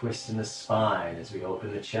the twist in the spine as we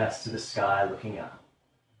open the chest to the sky looking up.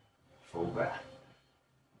 Full breath.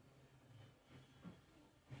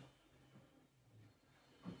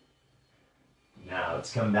 Now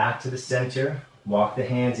let's come back to the center. Walk the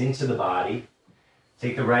hands into the body.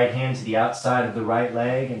 Take the right hand to the outside of the right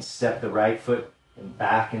leg and step the right foot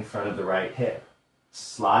back in front of the right hip.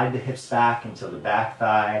 Slide the hips back until the back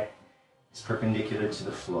thigh is perpendicular to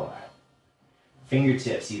the floor.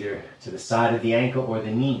 Fingertips either to the side of the ankle or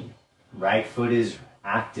the knee. Right foot is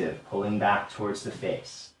active, pulling back towards the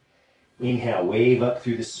face. Inhale, wave up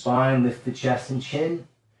through the spine, lift the chest and chin.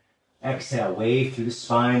 Exhale, wave through the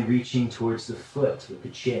spine, reaching towards the foot with the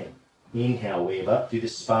chin. Inhale, wave up through the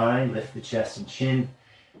spine, lift the chest and chin.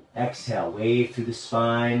 Exhale, wave through the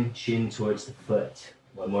spine, chin towards the foot.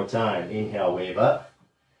 One more time. Inhale, wave up.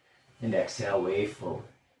 And exhale, wave forward.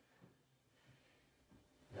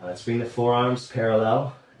 Now let's bring the forearms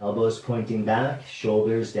parallel. Elbows pointing back,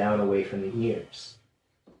 shoulders down away from the ears.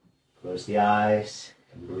 Close the eyes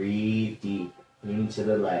and breathe deep into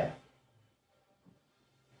the leg.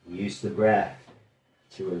 Use the breath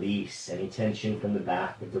to release any tension from the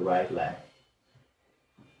back of the right leg.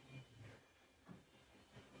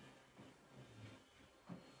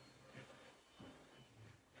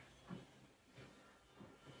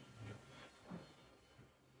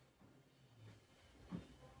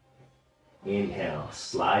 Inhale,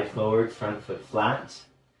 slide forward, front foot flat.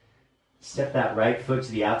 Step that right foot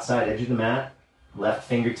to the outside edge of the mat. Left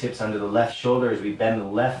fingertips under the left shoulder as we bend the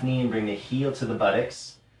left knee and bring the heel to the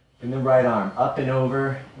buttocks. Bring the right arm up and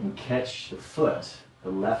over and catch the foot,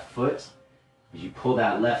 the left foot. As you pull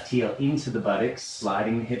that left heel into the buttocks,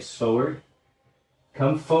 sliding the hips forward.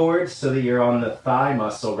 Come forward so that you're on the thigh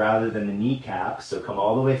muscle rather than the kneecap. So come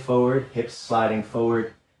all the way forward, hips sliding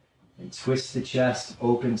forward, and twist the chest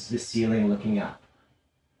open to the ceiling, looking up.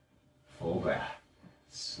 Full breath.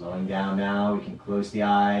 Slowing down now, we can close the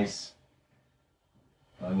eyes,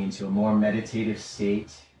 going into a more meditative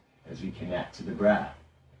state as we connect to the breath.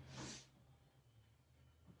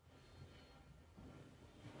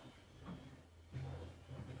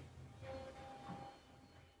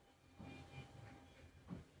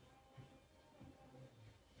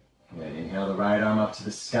 Good. Inhale the right arm up to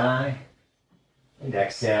the sky. And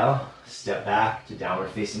exhale, step back to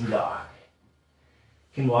downward facing dog.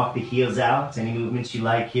 You can walk the heels out. Any movements you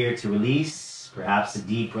like here to release. Perhaps a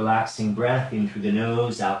deep, relaxing breath in through the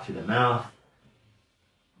nose, out through the mouth.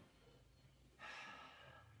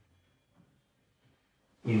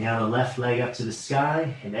 Inhale the left leg up to the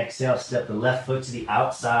sky. And exhale, step the left foot to the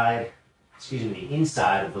the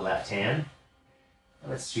inside of the left hand.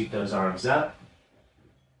 Let's sweep those arms up.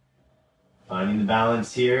 Finding the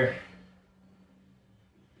balance here.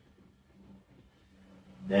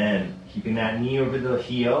 Then, keeping that knee over the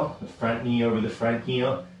heel, the front knee over the front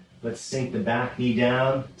heel. Let's sink the back knee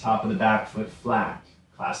down, top of the back foot flat.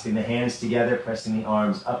 Clasping the hands together, pressing the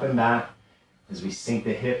arms up and back as we sink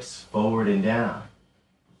the hips forward and down.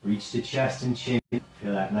 Reach the chest and chin.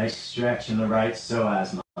 Feel that nice stretch in the right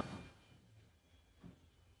psoas muscle.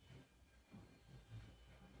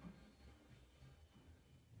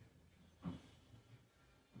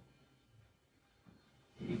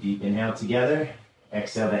 Take a deep inhale together.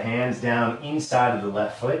 Exhale the hands down inside of the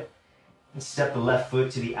left foot. And step the left foot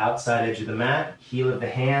to the outside edge of the mat. Heel of the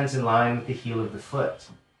hands in line with the heel of the foot.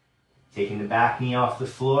 Taking the back knee off the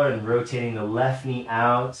floor and rotating the left knee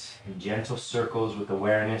out in gentle circles with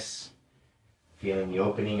awareness. Feeling the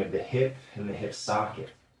opening of the hip and the hip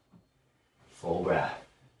socket. Full breath.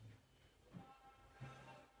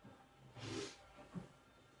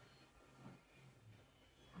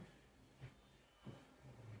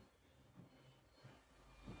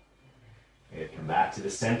 Good. Come back to the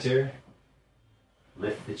center.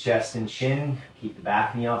 Lift the chest and chin. Keep the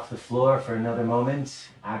back knee off the floor for another moment.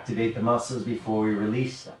 Activate the muscles before we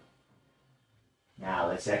release them. Now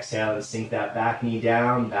let's exhale and sink that back knee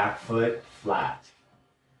down, back foot flat.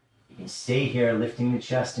 You can stay here lifting the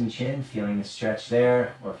chest and chin, feeling the stretch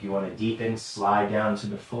there, or if you want to deepen, slide down to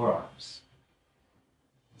the forearms.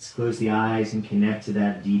 Let's close the eyes and connect to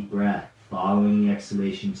that deep breath, following the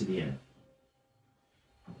exhalation to the end.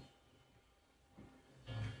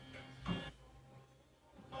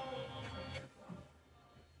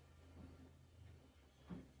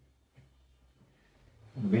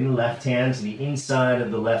 Bring the left hand to the inside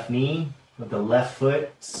of the left knee. Let the left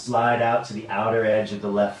foot slide out to the outer edge of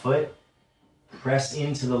the left foot. Press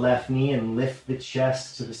into the left knee and lift the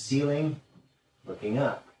chest to the ceiling, looking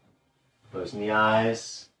up. Closing the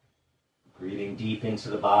eyes, breathing deep into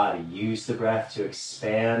the body. Use the breath to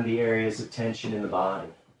expand the areas of tension in the body.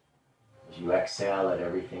 As you exhale, let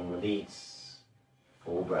everything release.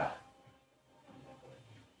 Full breath.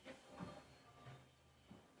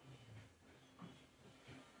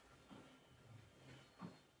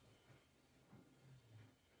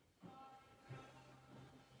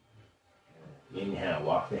 Inhale,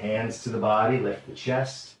 walk the hands to the body, lift the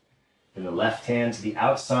chest, and the left hand to the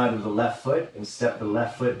outside of the left foot, and step the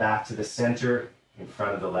left foot back to the center in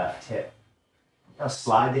front of the left hip. Now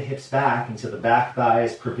slide the hips back until the back thigh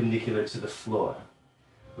is perpendicular to the floor.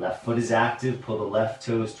 Left foot is active, pull the left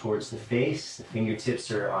toes towards the face. The fingertips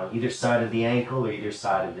are on either side of the ankle or either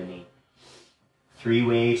side of the knee. 3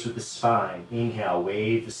 waves with the spine. Inhale,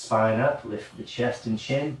 wave the spine up, lift the chest and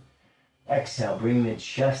chin. Exhale, bring the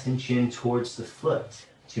chest and chin towards the foot.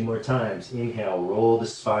 2 more times. Inhale, roll the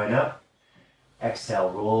spine up.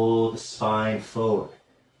 Exhale, roll the spine forward.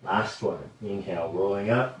 Last one. Inhale,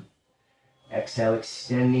 rolling up. Exhale,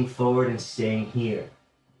 extending forward and staying here.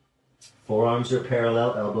 Forearms are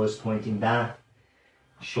parallel, elbows pointing back.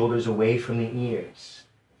 Shoulders away from the ears.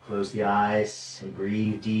 Close the eyes and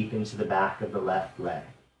breathe deep into the back of the left leg.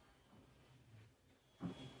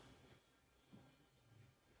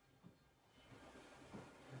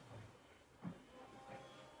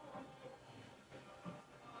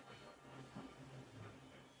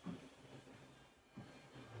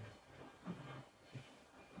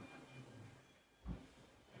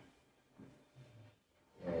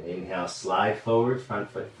 Inhale, slide forward, front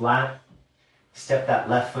foot flat. Step that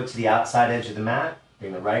left foot to the outside edge of the mat.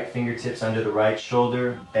 Bring the right fingertips under the right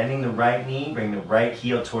shoulder. Bending the right knee, bring the right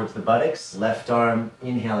heel towards the buttocks. Left arm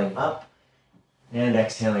inhaling up and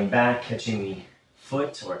exhaling back, catching the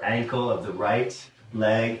foot or ankle of the right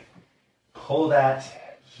leg. Pull that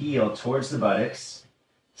heel towards the buttocks.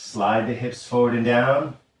 Slide the hips forward and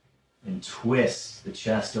down, and twist the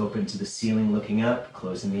chest open to the ceiling, looking up,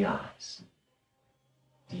 closing the eyes.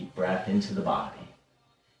 Deep breath into the body.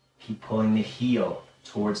 Keep pulling the heel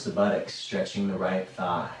towards the buttocks, stretching the right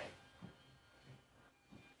thigh.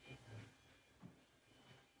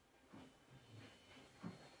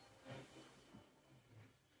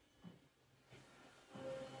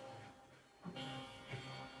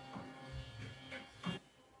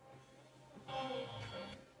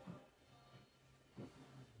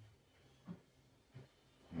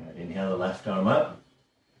 Inhale the left arm up.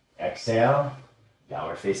 Exhale,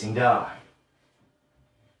 downward facing dog.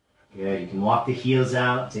 Good, you can walk the heels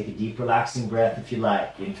out. Take a deep relaxing breath if you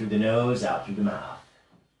like. In through the nose, out through the mouth.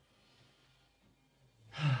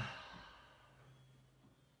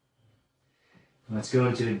 Let's go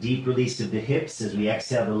into a deep release of the hips as we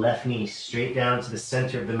exhale the left knee straight down to the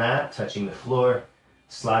center of the mat, touching the floor,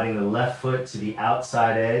 sliding the left foot to the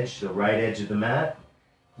outside edge, the right edge of the mat.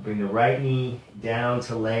 Bring the right knee down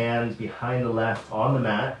to land behind the left on the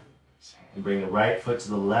mat, and bring the right foot to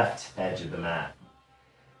the left edge of the mat.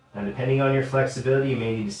 Now, depending on your flexibility, you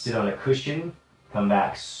may need to sit on a cushion. Come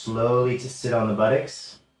back slowly to sit on the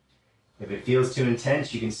buttocks. If it feels too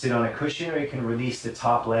intense, you can sit on a cushion, or you can release the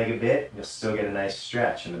top leg a bit. You'll still get a nice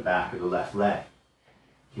stretch in the back of the left leg.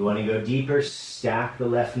 If you want to go deeper, stack the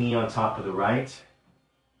left knee on top of the right.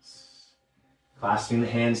 Clasping the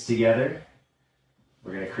hands together.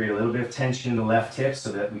 We're going to create a little bit of tension in the left hip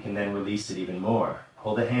so that we can then release it even more.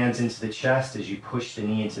 Pull the hands into the chest as you push the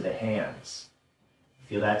knee into the hands.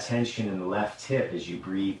 Feel that tension in the left hip as you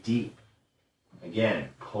breathe deep. Again,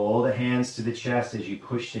 pull the hands to the chest as you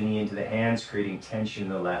push the knee into the hands, creating tension in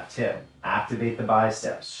the left hip. Activate the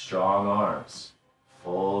biceps, strong arms,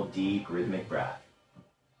 full, deep, rhythmic breath.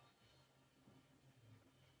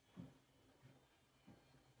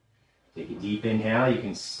 Take a deep inhale. You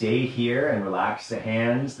can stay here and relax the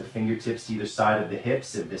hands, the fingertips to either side of the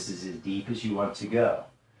hips if this is as deep as you want to go.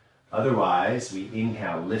 Otherwise, we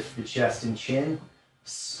inhale, lift the chest and chin.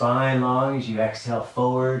 Spine long as you exhale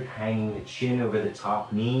forward, hanging the chin over the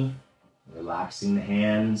top knee, relaxing the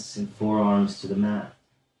hands and forearms to the mat.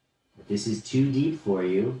 If this is too deep for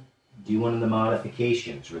you, do one of the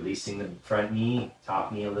modifications, releasing the front knee,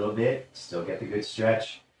 top knee a little bit, still get the good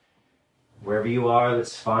stretch. Wherever you are,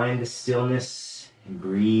 let's find the stillness and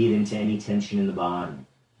breathe into any tension in the body.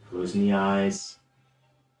 Closing the eyes,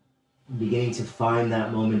 beginning to find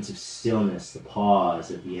that moment of stillness, the pause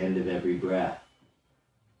at the end of every breath.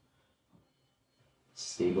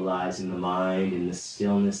 Stabilizing the mind in the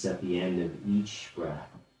stillness at the end of each breath.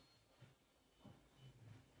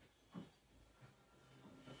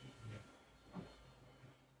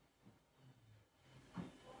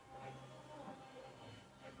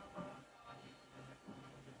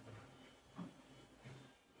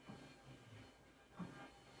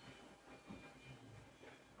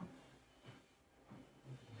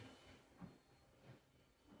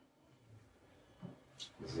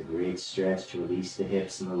 This is a great stretch to release the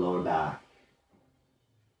hips and the lower back.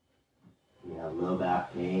 If you have low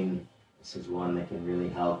back pain, this is one that can really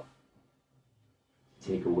help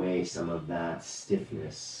take away some of that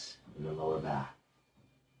stiffness in the lower back.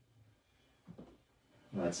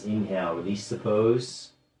 Let's inhale, release the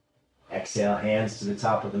pose. Exhale, hands to the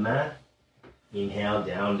top of the mat. Inhale,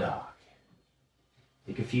 down dog.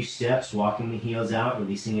 Take a few steps, walking the heels out,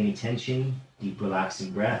 releasing any tension. Deep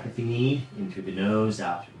relaxing breath if you need, in through the nose,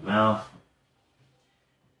 out through the mouth.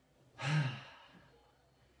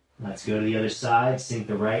 Let's go to the other side. Sink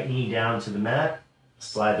the right knee down to the mat.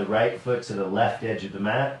 Slide the right foot to the left edge of the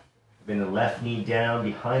mat. Bring the left knee down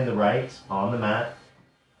behind the right on the mat.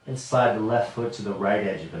 And slide the left foot to the right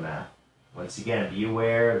edge of the mat. Once again, be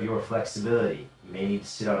aware of your flexibility. You may need to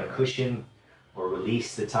sit on a cushion or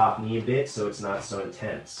release the top knee a bit so it's not so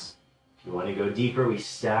intense. If you want to go deeper, we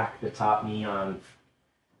stack the top knee on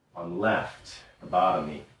the left, the bottom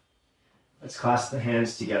knee. Let's clasp the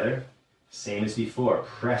hands together, same as before.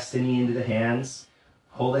 Press the knee into the hands,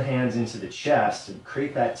 pull the hands into the chest, and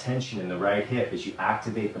create that tension in the right hip as you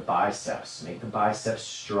activate the biceps. Make the biceps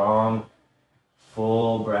strong,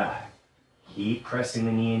 full breath. Keep pressing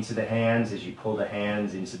the knee into the hands as you pull the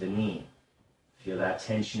hands into the knee. Feel that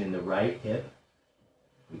tension in the right hip.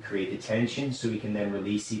 We create the tension so we can then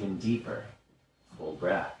release even deeper. Full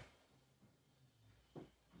breath.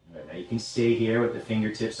 Right, now you can stay here with the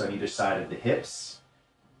fingertips on either side of the hips.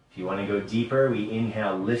 If you want to go deeper, we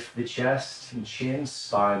inhale, lift the chest and chin,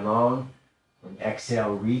 spine long. And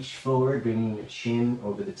exhale, reach forward, bringing the chin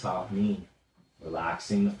over the top knee.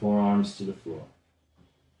 Relaxing the forearms to the floor.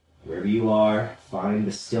 Wherever you are, find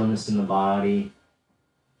the stillness in the body.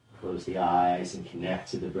 Close the eyes and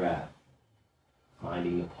connect to the breath,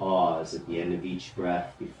 finding the pause at the end of each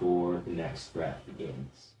breath before the next breath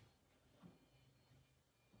begins.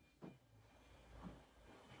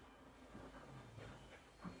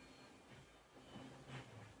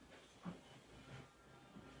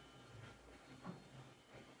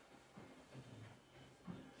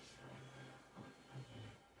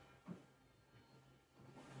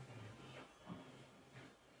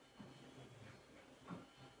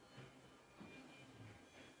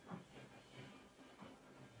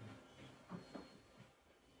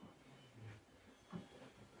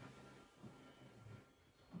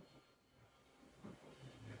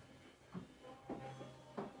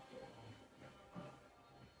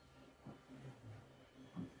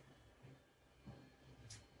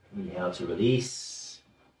 Inhale to release.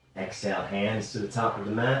 Exhale, hands to the top of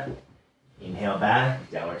the mat. Inhale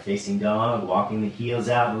back, downward facing dog, walking the heels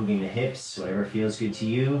out, moving the hips, whatever feels good to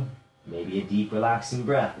you. Maybe a deep, relaxing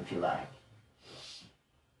breath if you like.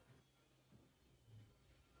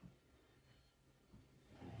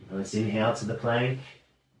 Let's inhale to the plank.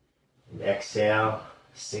 And exhale,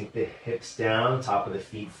 sink the hips down, top of the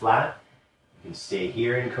feet flat. You can stay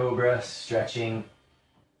here in Cobra, stretching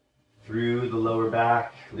through the lower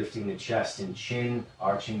back, lifting the chest and chin,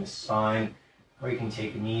 arching the spine, or you can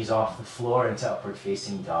take the knees off the floor into upward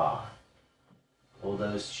facing dog. Pull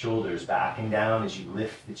those shoulders back and down as you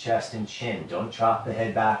lift the chest and chin. Don't drop the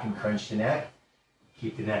head back and crunch the neck.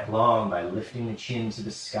 Keep the neck long by lifting the chin to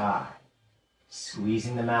the sky.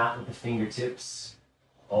 Squeezing the mat with the fingertips.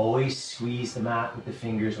 Always squeeze the mat with the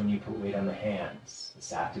fingers when you put weight on the hands.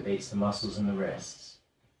 This activates the muscles in the wrists.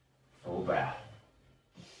 Full breath.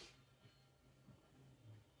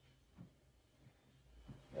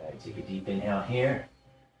 Take a deep inhale here.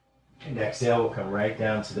 And exhale, we'll come right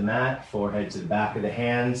down to the mat, forehead to the back of the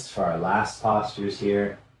hands for our last postures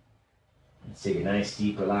here. Let's take a nice,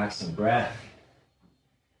 deep, relaxing breath.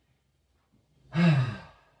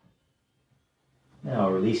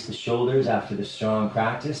 Now release the shoulders after the strong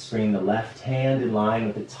practice. Bring the left hand in line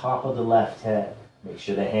with the top of the left head. Make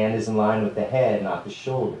sure the hand is in line with the head, not the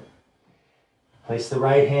shoulder. Place the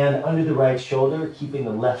right hand under the right shoulder, keeping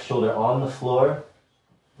the left shoulder on the floor.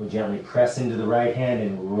 We'll gently press into the right hand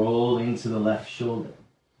and roll into the left shoulder.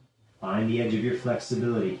 Find the edge of your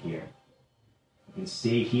flexibility here. You can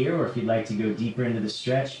stay here, or if you'd like to go deeper into the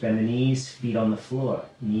stretch, bend the knees, feet on the floor,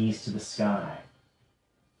 knees to the sky.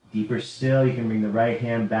 Deeper still, you can bring the right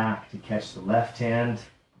hand back to catch the left hand.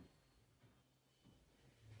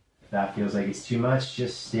 If that feels like it's too much,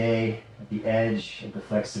 just stay at the edge of the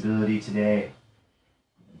flexibility today.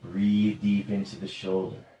 Breathe deep into the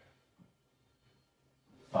shoulder.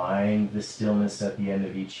 Find the stillness at the end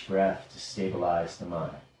of each breath to stabilize the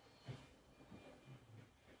mind.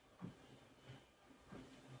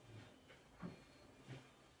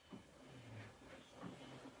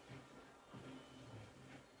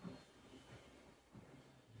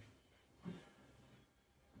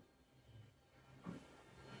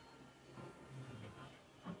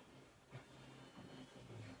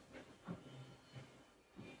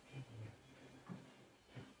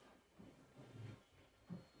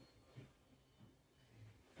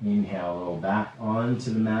 Inhale, roll back onto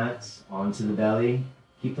the mat, onto the belly.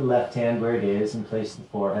 Keep the left hand where it is and place the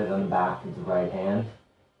forehead on the back of the right hand.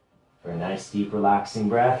 For a nice, deep, relaxing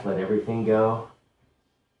breath, let everything go.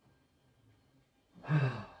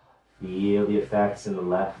 Feel the effects in the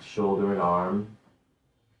left shoulder and arm.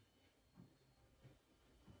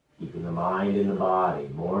 Keeping the mind in the body,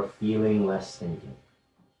 more feeling, less thinking.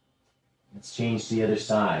 Let's change to the other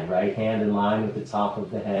side. Right hand in line with the top of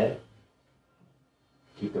the head.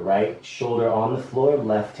 Keep the right shoulder on the floor,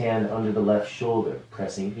 left hand under the left shoulder,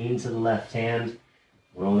 pressing into the left hand,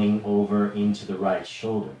 rolling over into the right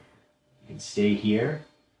shoulder. You can stay here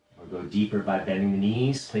or go deeper by bending the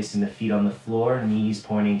knees, placing the feet on the floor, knees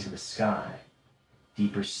pointing to the sky.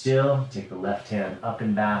 Deeper still, take the left hand up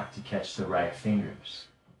and back to catch the right fingers.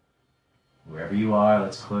 Wherever you are,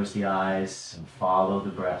 let's close the eyes and follow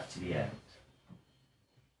the breath to the end.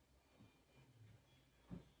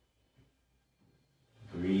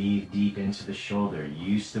 Breathe deep into the shoulder.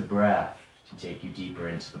 Use the breath to take you deeper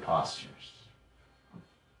into the postures.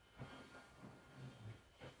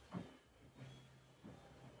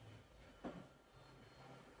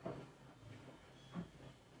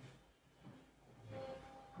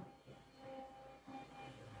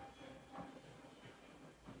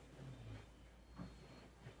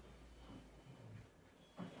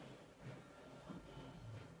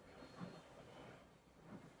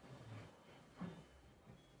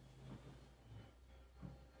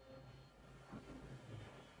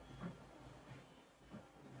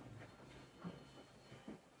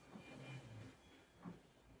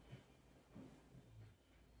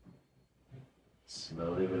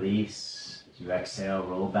 Slowly release. As you exhale,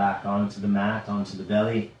 roll back onto the mat, onto the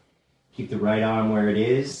belly. Keep the right arm where it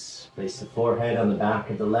is. Place the forehead on the back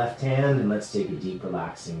of the left hand, and let's take a deep,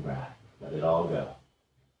 relaxing breath. Let it all go.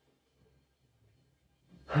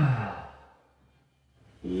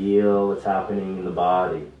 Feel what's happening in the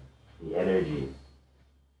body, the energy.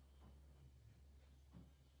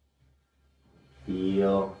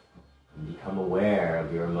 Feel and become aware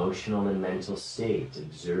of your emotional and mental state,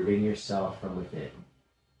 observing yourself from within.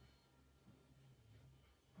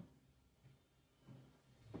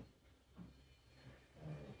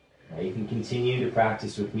 Now you can continue to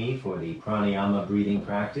practice with me for the pranayama breathing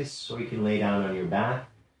practice, or you can lay down on your back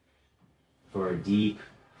for a deep,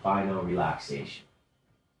 final relaxation.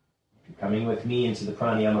 If you're coming with me into the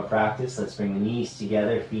pranayama practice, let's bring the knees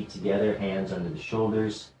together, feet together, hands under the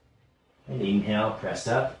shoulders. And inhale, press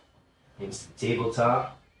up into the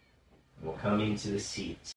tabletop. We'll come into the seat.